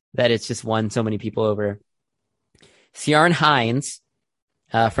overwhelming that it's just won so many people over. Ciarán Hinds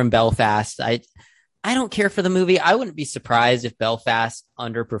from Belfast. I don't care for the movie. I wouldn't be surprised if Belfast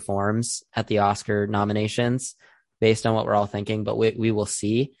underperforms at the Oscar nominations based on what we're all thinking, but we will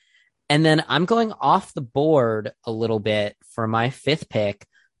see. And then I'm going off the board a little bit for my 5th pick.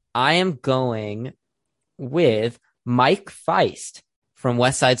 I am going with Mike Feist from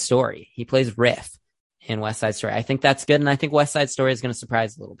West Side Story. He plays Riff in West Side Story. I think that's good, and I think West Side Story is going to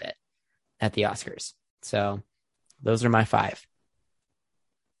surprise a little bit at the Oscars. So those are my 5.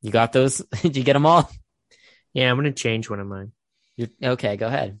 You got those? Did you get them all? Yeah, I'm going to change one of mine. Okay, go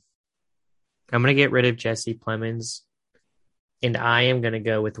ahead. I'm going to get rid of Jesse Plemons, and I am going to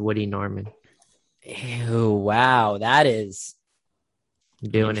go with Woody Norman. Ew, wow. That is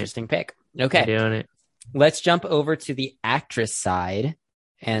an interesting pick. Okay. I'm doing it. Let's jump over to the actress side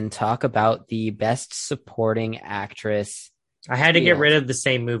and talk about the best supporting actress. I had to get rid of the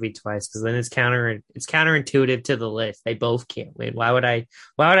same movie twice because then it's counterintuitive to the list. They both can't win. Why would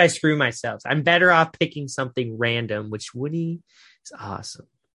I screw myself? I'm better off picking something random, which Woody is awesome.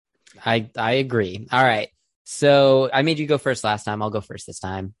 I agree. All right. So I made you go first last time. I'll go first this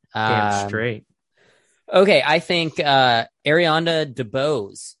time. Damn straight. Okay. I think Ariana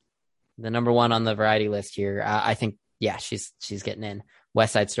DeBose, the number 1 on the variety list here. I think, yeah, she's getting in.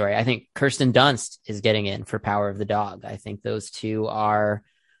 West Side Story. I think Kirsten Dunst is getting in for Power of the Dog. I think those two are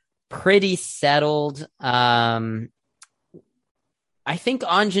pretty settled. I think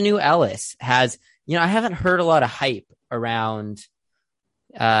Ingenue Ellis has, I haven't heard a lot of hype around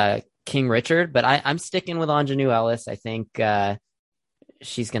King Richard, but I'm sticking with Ingenue Ellis. I think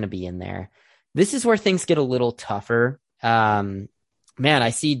she's going to be in there. This is where things get a little tougher. Man, I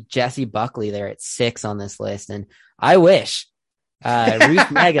see Jessie Buckley there at 6 on this list, and I wish Ruth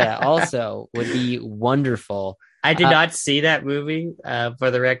Negga also would be wonderful. I did not see that movie,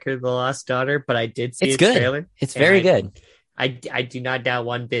 for the record, The Lost Daughter, but I did see its good. trailer. It's very good. I do not doubt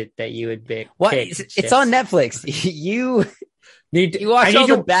one bit that you would pick. What? It's on Netflix. You watch all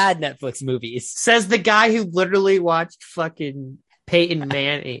the bad Netflix movies. Says the guy who literally watched fucking Peyton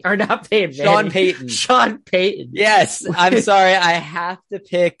Manning, or not Peyton Manning. Sean Payton. Yes, I'm sorry. I have to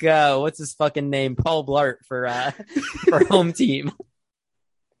pick what's his fucking name? Paul Blart for home team.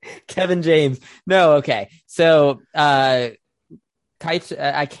 Kevin James. No, okay. So I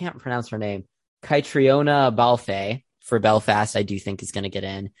can't pronounce her name. Caitriona Balfe for Belfast, I do think is going to get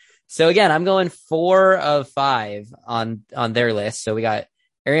in. So again, I'm going 4 of 5 on their list. So we got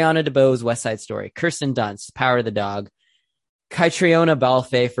Ariana DeBose, West Side Story, Kirsten Dunst, Power of the Dog, Caitriona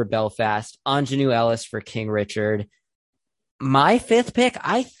Balfe for Belfast, Ingenue Ellis for King Richard. My 5th pick,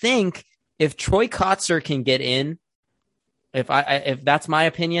 I think if Troy Kotsur can get in, if that's my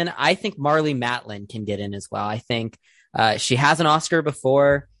opinion, I think Marlee Matlin can get in as well. I think she has an Oscar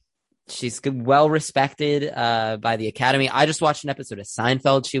before. She's well respected by the Academy. I just watched an episode of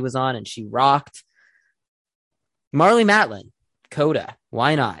Seinfeld she was on, and she rocked. Marlee Matlin, Coda,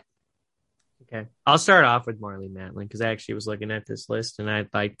 why not? Okay, I'll start off with Marlee Matlin because I actually was looking at this list and I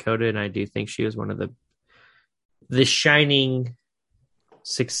like Coda, and I do think she was one of the shining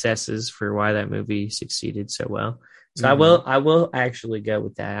successes for why that movie succeeded so well. So I will actually go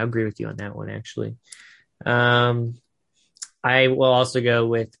with that. I agree with you on that one, actually. I will also go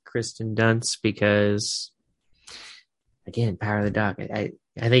with Kristen Dunst because, again, Power of the Dog. I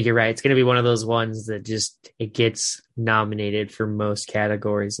think you're right. It's going to be one of those ones that just it gets nominated for most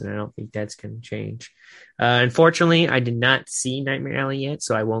categories, and I don't think that's going to change. Unfortunately, I did not see Nightmare Alley yet,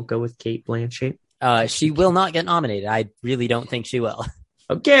 so I won't go with Cate Blanchett. She will not get nominated. I really don't think she will.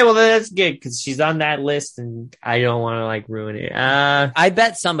 Okay, well that's good because she's on that list, and I don't want to like ruin it. I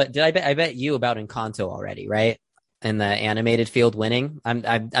bet somebody did. I bet you about Encanto already, right? In the animated field, winning. I'm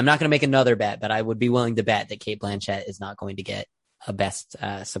not going to make another bet, but I would be willing to bet that Cate Blanchett is not going to get a Best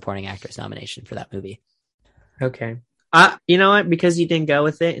Supporting Actress nomination for that movie. Okay. You know what? Because you didn't go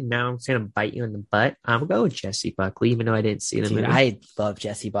with it, and now I'm just going to bite you in the butt. I'm going to go with Jessie Buckley, even though I didn't see the movie. I love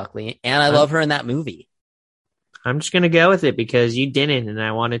Jessie Buckley, and I love her in that movie. I'm just going to go with it because you didn't, and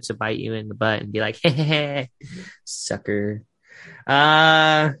I wanted to bite you in the butt and be like, hey, sucker.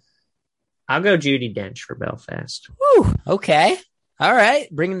 I'll go Judi Dench for Belfast. Woo, okay. All right.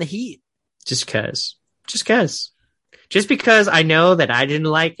 Bringing the heat. Just because. Just because I know that I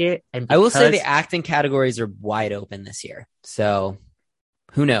didn't like it. And I will say the acting categories are wide open this year. So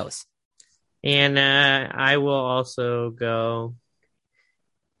who knows? And I will also go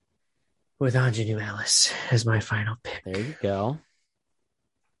with Aunjanue Ellis as my final pick. There you go.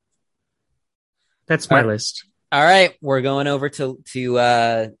 That's my list. All right. We're going over to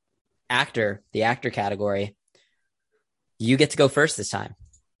the actor category. You get to go first this time.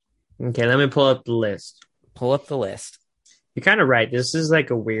 Okay, let me pull up the list. Pull up the list. You're kind of right. This is like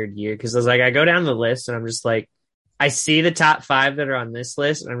a weird year because I go down the list and I'm just like, I see the top 5 that are on this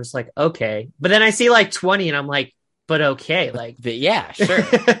list and I'm just like, okay. But then I see like 20 and I'm like, but okay. Like, but yeah, sure.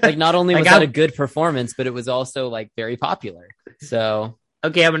 Like not only was that a good performance, but it was also like very popular. So,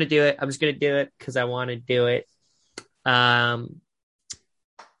 okay, I'm going to do it. I'm just going to do it because I want to do it. Wow.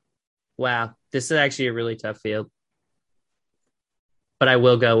 This is actually a really tough field. But I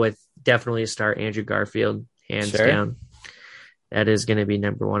will go with definitely a star, Andrew Garfield, hands down. That is going to be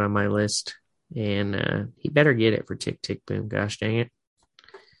number 1 on my list. And he better get it for Tick, Tick, Boom. Gosh dang it.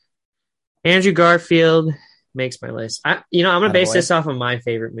 Andrew Garfield makes my list. I'm going to base this off of my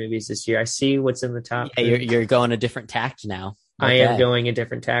favorite movies this year. I see what's in the top. Yeah, you're going a different tact now. Okay. I am going a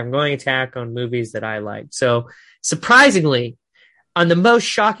different tack. I'm going a tack on movies that I like. So surprisingly, on the most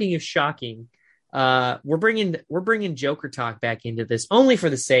shocking of shocking, we're bringing Joker talk back into this only for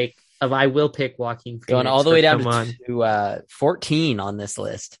the sake of I will pick Joaquin Phoenix. Going all the way down to 14 on this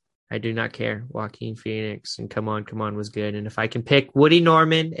list. I do not care. Joaquin Phoenix and Come On was good. And if I can pick Woody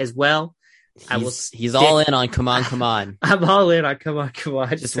Norman as well, he's all in on Come On. I'm all in on Come On.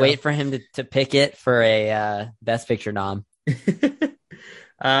 Just wait for him to pick it for a Best Picture nom.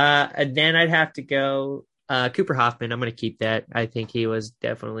 And then I'd have to go Cooper Hoffman. I'm going to keep that. I think he was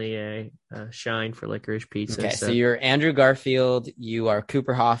definitely a shine for Licorice Pizza. Okay, so you're Andrew Garfield, you are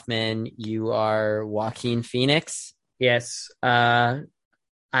Cooper Hoffman, you are Joaquin Phoenix. Yes. I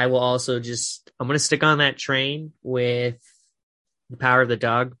will also I'm going to stick on that train with The Power of the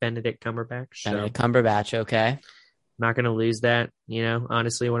Dog, Benedict Cumberbatch. Benedict Cumberbatch, okay. Not going to lose that.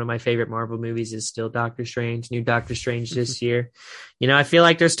 Honestly, one of my favorite Marvel movies is still Doctor Strange, new Doctor Strange this year. I feel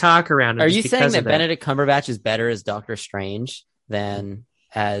like there's talk around it. Are you saying that Benedict Cumberbatch is better as Doctor Strange than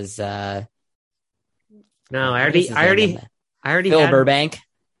as No, I already Bill Burbank.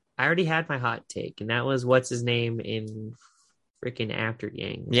 I already had my hot take, and that was what's his name in freaking After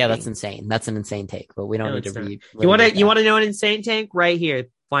Yang. Yeah, that's insane. That's an insane take, but we don't need to read. You want to know an insane take? Right here.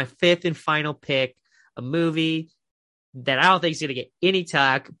 My 5th and final pick, a movie that I don't think is going to get any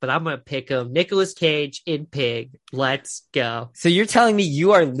talk, but I'm going to pick him. Nicolas Cage in Pig. Let's go. So you're telling me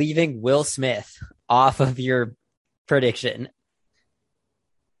you are leaving Will Smith off of your prediction?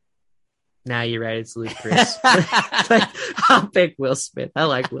 Nah, you're right. It's ludicrous. I'll pick Will Smith. I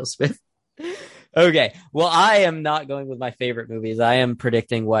like Will Smith. Okay. Well, I am not going with my favorite movies. I am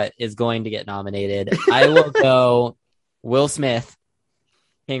predicting what is going to get nominated. I will go Will Smith,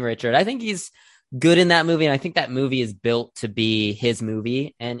 King Richard. I think he's good in that movie, and I think that movie is built to be his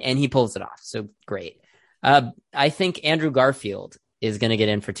movie, and he pulls it off. So great. I think Andrew Garfield is going to get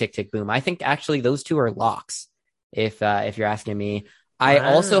in for Tick, Tick, Boom. I think actually those two are locks. If you're asking me, I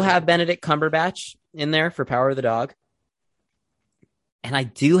also have Benedict Cumberbatch in there for Power of the Dog. And I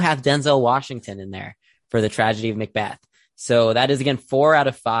do have Denzel Washington in there for The Tragedy of Macbeth. So that is, again, 4 out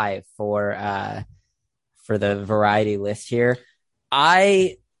of 5 for the variety list here.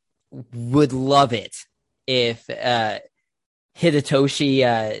 I would love it if Hidetoshi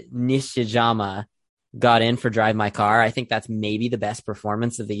Nishijama got in for Drive My Car. I think that's maybe the best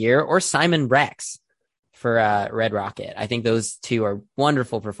performance of the year, or Simon Rex for Red Rocket. I think those two are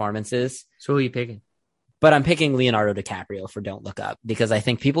wonderful performances. So who are you picking? But I'm picking Leonardo DiCaprio for Don't Look Up because I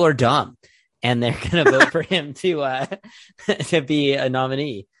think people are dumb and they're going to vote for him to be a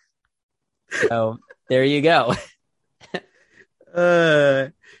nominee. So there you go.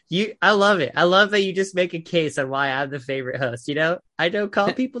 I love it. I love that you just make a case on why I'm the favorite host. You know, I don't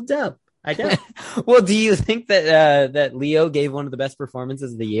call people dumb. I don't. Well, do you think that that Leo gave one of the best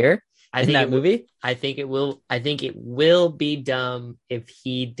performances of the year in that movie? I think it will be dumb if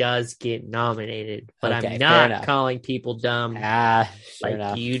he does get nominated. But okay, I'm not calling people dumb like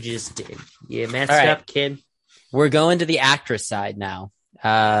enough. You just did. You messed up, kid. We're going to the actress side now.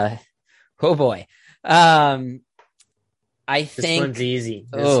 Oh boy. I think this one's easy.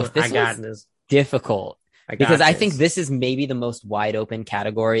 This difficult because I think this is maybe the most wide open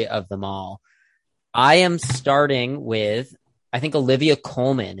category of them all. I am starting with, I think Olivia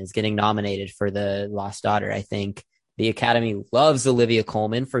Colman is getting nominated for The Lost Daughter. I think the Academy loves Olivia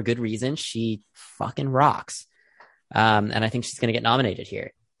Colman for good reason. She fucking rocks. And I think she's going to get nominated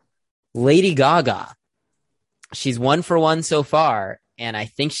here. Lady Gaga. She's 1 for 1 so far. And I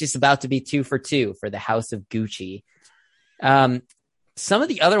think she's about to be 2 for 2 for The House of Gucci. Some of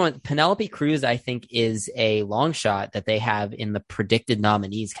the other ones, Penelope Cruz, I think is a long shot that they have in the predicted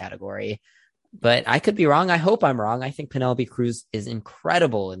nominees category, but I could be wrong. I hope I'm wrong. I think Penelope Cruz is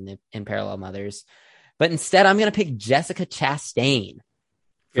incredible in Parallel Mothers, but instead I'm going to pick Jessica Chastain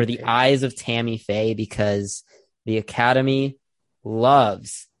for The Eyes of Tammy Faye because the Academy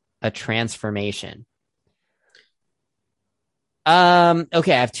loves a transformation.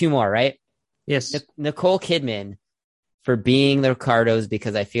 Okay. I have 2 more, right? Yes. Nicole Kidman for Being the Ricardos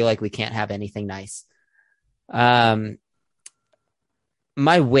because I feel like we can't have anything nice. My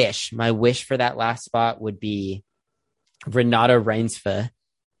wish for that last spot would be Renata Reinsve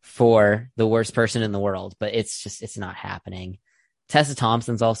for The Worst Person in the World, but it's not happening. Tessa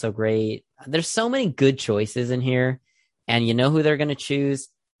Thompson's also great. There's so many good choices in here, and you know who they're going to choose?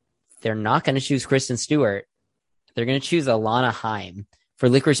 They're not going to choose Kristen Stewart. They're going to choose Alana Haim for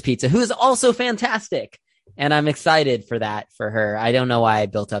Licorice Pizza, who is also fantastic. And I'm excited for that for her. I don't know why I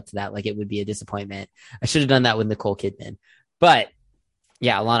built up to that like it would be a disappointment. I should have done that with Nicole Kidman. But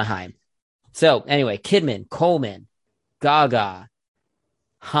yeah, Alana Haim. So anyway, Kidman, Coleman, Gaga,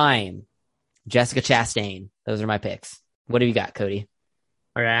 Haim, Jessica Chastain. Those are my picks. What have you got, Cody?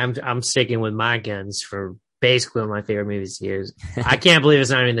 All right, I'm sticking with my guns for basically one of my favorite movies here. I can't believe it's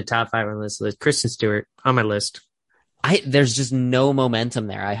not even in the top 5 on this list. Kristen Stewart on my list. There's just no momentum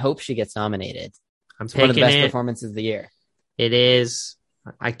there. I hope she gets nominated. It's one of the best performances of the year. It is.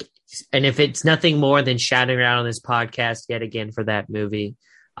 And if it's nothing more than shouting around on this podcast yet again for that movie,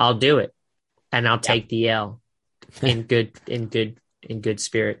 I'll do it, and I'll take the L in good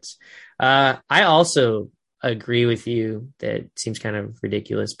spirits. I also agree with you that it seems kind of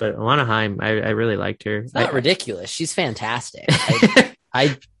ridiculous, but Alana Haim, I really liked her. It's not ridiculous. She's fantastic.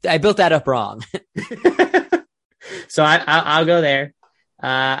 I built that up wrong. So I'll go there.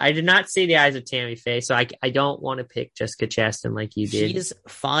 I did not see The Eyes of Tammy Faye, so I don't want to pick Jessica Chastain like you did. She's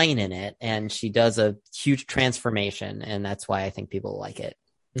fine in it, and she does a huge transformation, and that's why I think people like it.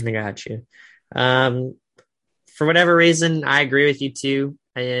 I got you. For whatever reason, I agree with you too.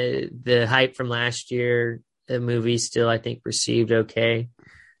 The hype from last year, the movie still, I think, received okay.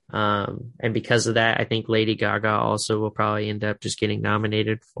 And because of that, I think Lady Gaga also will probably end up just getting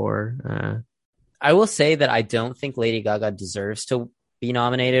nominated for... I will say that I don't think Lady Gaga deserves to be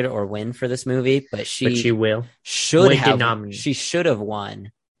nominated or win for this movie, but she will. Should have. She should have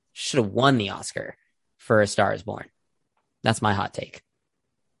won. Should have won the Oscar for A Star Is Born. That's my hot take.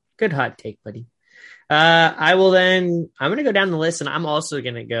 Good hot take, buddy. I'm going to go down the list, and I'm also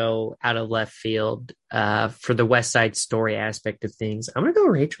going to go out of left field for the West Side Story aspect of things. I'm going to go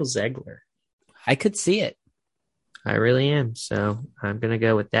Rachel Zegler. I could see it. I really am. So I'm going to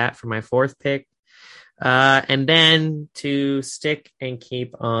go with that for my 4th pick. And then to stick and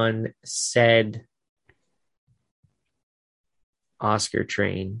keep on said Oscar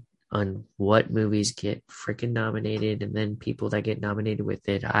train on what movies get freaking nominated and then people that get nominated with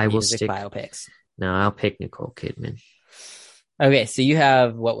it, I will stick biopics. No, I'll pick Nicole Kidman. Okay, so you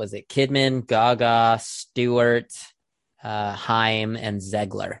have, what was it? Kidman, Gaga, Stewart, Haim, and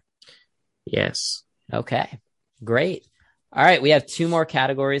Zegler. Yes. Okay, great. All right, we have 2 more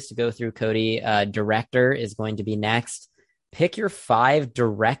categories to go through, Cody. Director is going to be next. Pick your 5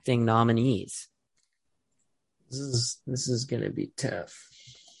 directing nominees. This is going to be tough.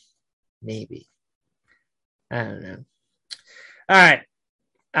 Maybe. I don't know. All right.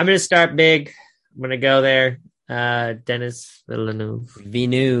 I'm going to start big. I'm gonna go there. Dennis Villeneuve.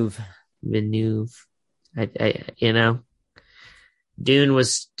 Villeneuve. Dune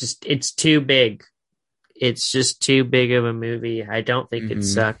was it's too big. It's just too big of a movie. I don't think it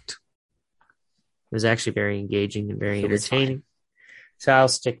sucked. It was actually very engaging and very entertaining. So I'll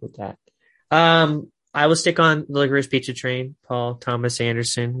stick with that. I will stick on the Licorice Pizza Train. Paul Thomas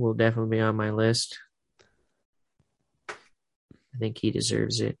Anderson will definitely be on my list. I think he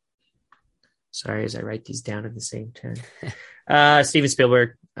deserves it. Sorry, as I write these down at the same time. Steven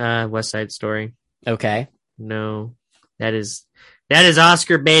Spielberg, West Side Story. Okay. No, that is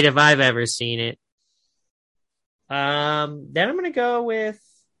Oscar bait if I've ever seen it. Then I'm gonna go with.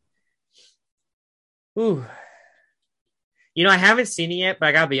 Ooh. I haven't seen it yet, but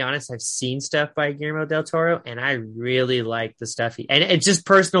I gotta be honest, I've seen stuff by Guillermo del Toro, and I really like the stuff and it's just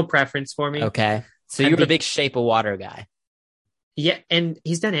personal preference for me. Okay. So you're a big Shape of Water guy. Yeah, and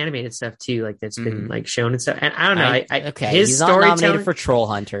he's done animated stuff too, like that's been like shown and stuff. And I don't know, okay. His he's not nominated for Troll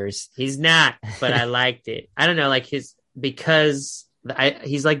Hunters. He's not, but I liked it. I don't know, like because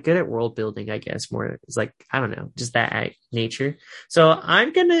he's like good at world building, I guess. More, it's like I don't know, just that nature. So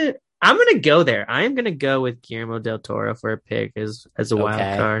I'm gonna go there. I am gonna go with Guillermo del Toro for a pick as a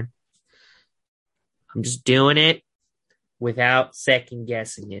wild card. I'm just doing it without second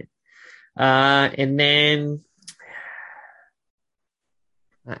guessing it. And then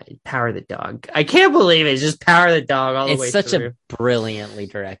Power of the Dog. I can't believe it. It's just Power of the Dog all the way through. It's such a brilliantly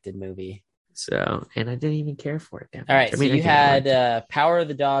directed movie. So, and I didn't even care for it. All right, so you had Power of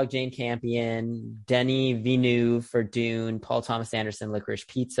the Dog, Jane Campion, Denis Villeneuve for Dune, Paul Thomas Anderson, Licorice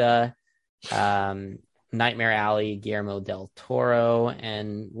Pizza, Nightmare Alley, Guillermo del Toro,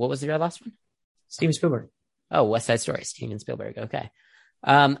 and what was your last one? Steven Spielberg. Oh, West Side Story, Steven Spielberg. Okay.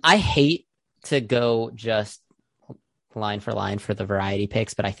 I hate to go just line for line for the variety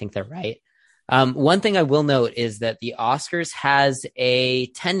picks, but I think they're right. One thing I will note is that the Oscars has a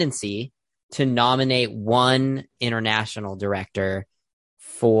tendency to nominate one international director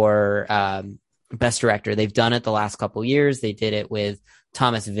for Best Director. They've done it the last couple years. They did it with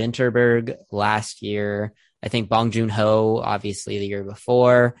Thomas Vinterberg last year. I think Bong Joon-ho, obviously, the year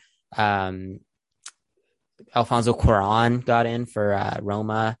before. Alfonso Cuarón got in for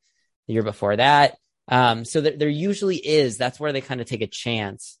Roma the year before that. So there usually is. That's where they kind of take a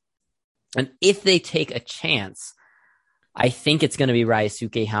chance. And if they take a chance, I think it's going to be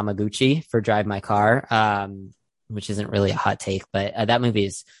Ryosuke Hamaguchi for Drive My Car, which isn't really a hot take, but that movie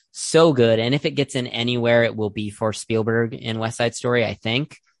is so good. And if it gets in anywhere, it will be for Spielberg in West Side Story, I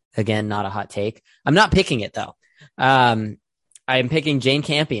think. Again, not a hot take. I'm not picking it, though. I am picking Jane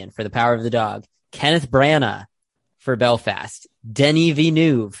Campion for The Power of the Dog, Kenneth Branagh for Belfast, Denis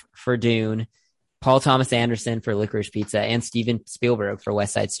Villeneuve for Dune, Paul Thomas Anderson for Licorice Pizza, and Steven Spielberg for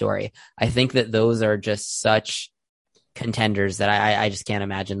West Side Story. I think that those are just such contenders that I just can't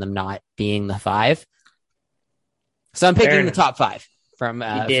imagine them not being the five. So I'm picking the top five from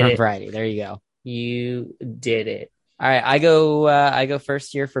Variety. There you go. You did it. All right, I go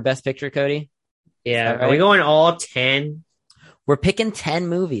first here for Best Picture, Cody. Yeah, right? Are we going all 10? We're picking 10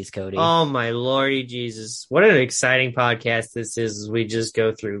 movies, Cody. Oh my lordy Jesus. What an exciting podcast this is as we just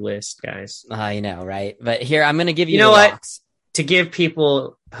go through lists, guys. I know, right? But here, I'm going to give you know what? box. To give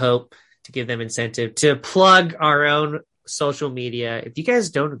people hope, to give them incentive, to plug our own social media. If you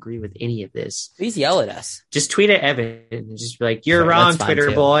guys don't agree with any of this, please yell at us. Just tweet at Evan and just be like, you're wrong,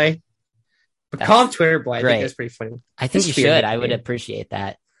 Twitter boy. But call him Twitter boy. I think that's pretty funny. I think you should. I would appreciate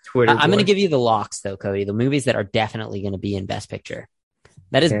that. I'm going to give you the locks, though, Cody. The movies that are definitely going to be in Best Picture.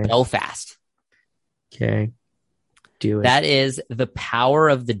 That is Belfast. Okay. Do it. That is The Power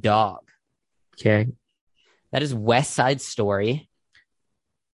of the Dog. Okay. That is West Side Story.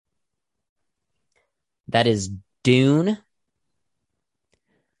 That is Dune.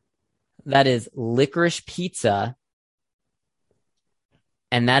 That is Licorice Pizza.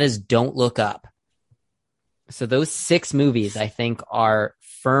 And that is Don't Look Up. So those 6 movies, I think, are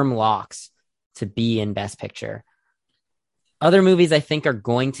firm locks to be in Best Picture. Other movies I think are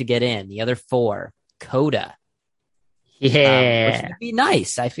going to get in. The other 4, Coda. Yeah. Which would be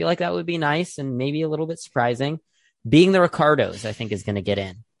nice. I feel like that would be nice and maybe a little bit surprising. Being the Ricardos, I think, is going to get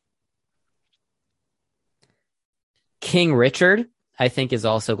in. King Richard, I think, is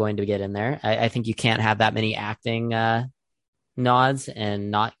also going to get in there. I think you can't have that many acting nods and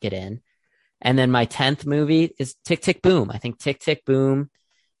not get in. And then my 10th movie is Tick, Tick, Boom. I think Tick, Tick, Boom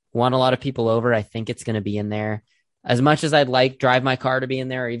won a lot of people over. I think it's going to be in there. As much as I'd like Drive My Car to be in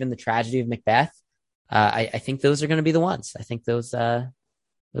there, or even The Tragedy of Macbeth, I think those are going to be the ones. I think those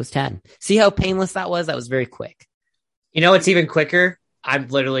 10. See how painless that was? That was very quick. You know what's even quicker? I'm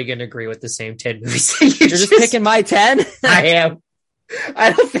literally going to agree with the same 10 movies. You're just picking my 10? I am.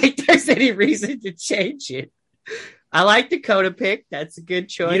 I don't think there's any reason to change it. I like Dakota pick. That's a good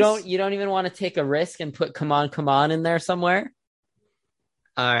choice. You don't even want to take a risk and put Come On in there somewhere?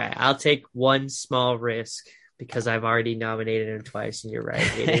 All right. I'll take one small risk because I've already nominated him twice, and you're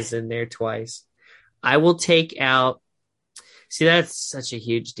right. It is in there twice. I will take out. See, that's such a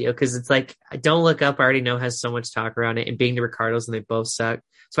huge deal because it's like, Don't Look Up, I already know has so much talk around it, and Being the Ricardos, and they both suck.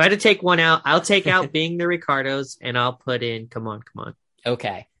 So I had to take one out. I'll take out Being the Ricardos, and I'll put in Come On.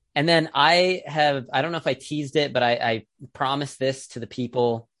 Okay. And then I don't know if I teased it, but I promised this to the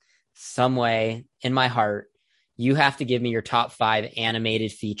people some way in my heart. You have to give me your top 5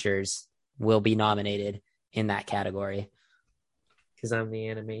 animated features will be nominated in that category. Because I'm the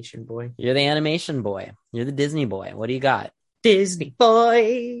animation boy. You're the animation boy. You're the Disney boy. What do you got? Disney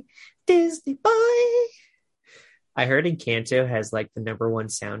boy. Disney boy. I heard Encanto has like the #1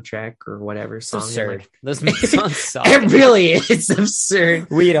 soundtrack or whatever song. Absurd. Those songs suck. It really is absurd.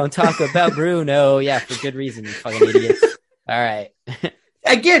 We don't talk about Bruno. Yeah, for good reason, you fucking idiots. All right.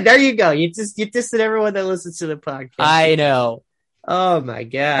 Again, there you go. You dissed everyone that listens to the podcast. I know. Oh my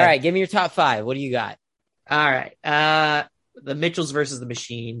God. All right, give me your top 5. What do you got? All right. The Mitchells versus the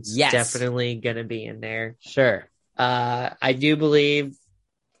Machines. Yes. Definitely gonna be in there. Sure. I do believe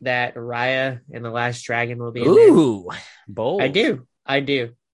that Raya and the Last Dragon will be in Ooh, bold. I do.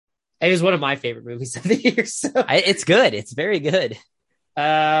 It is one of my favorite movies of the year. So it's good. It's very good.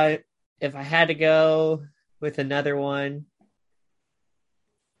 If I had to go with another one,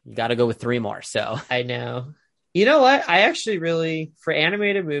 you got to go with 3 more. So I know. You know what? I actually really, for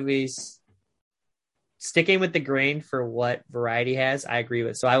animated movies, sticking with the grain for what Variety has, I agree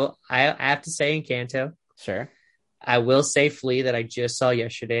with. So I have to say Encanto. Sure. I will say Flea that I just saw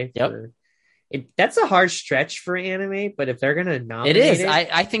yesterday. Yep. That's a hard stretch for anime, but if they're going to nominate it is.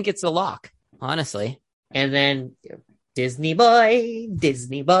 I think it's a lock, honestly. And then Disney boy,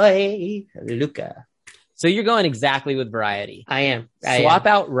 Luca. So you're going exactly with Variety. I am. Swap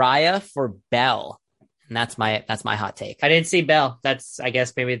out Raya for Belle. And that's my hot take. I didn't see Belle. That's, I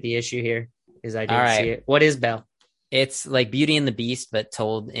guess, maybe the issue here is I didn't see it. What is Belle? It's like Beauty and the Beast, but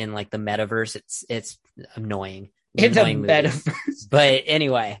told in like the metaverse. It's annoying. In the metaverse. But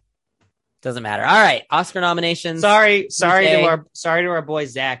anyway, doesn't matter. All right, Oscar nominations. Sorry to our boy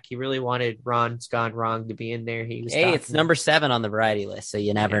Zach. He really wanted Ron's Gone Wrong to be in there. It's number 7 on the Variety list, so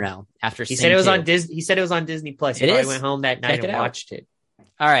you never know. After he said it was on Disney. He said it was on Disney Plus. He probably went home that night and watched it.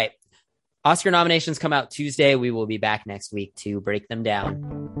 All right, Oscar nominations come out Tuesday. We will be back next week to break them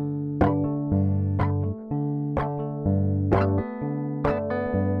down.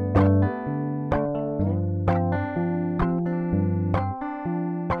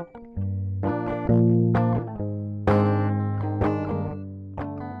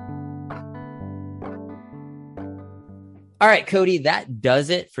 All right, Cody, that does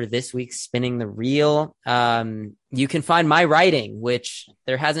it for this week's Spinning the Reel. You can find my writing, which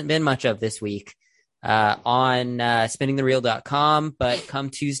there hasn't been much of this week, on spinningthereel.com. But come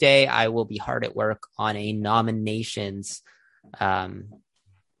Tuesday, I will be hard at work on a nominations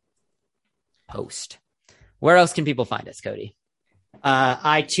post. Where else can people find us, Cody?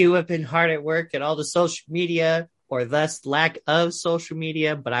 I, too, have been hard at work at all the social media, or thus lack of social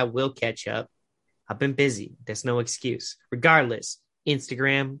media, but I will catch up. I've been busy. There's no excuse. Regardless,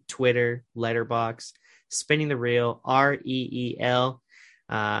 Instagram, Twitter, Letterboxd, Spinning the Reel, REEL.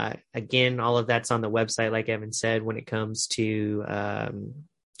 Again, all of that's on the website, like Evan said, when it comes to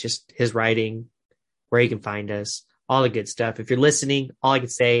just his writing, where you can find us, all the good stuff. If you're listening, all I can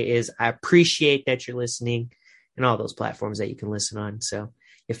say is I appreciate that you're listening, and all those platforms that you can listen on. So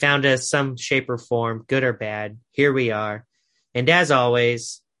you found us some shape or form, good or bad. Here we are. And as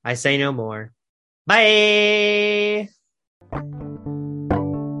always, I say no more. Bye.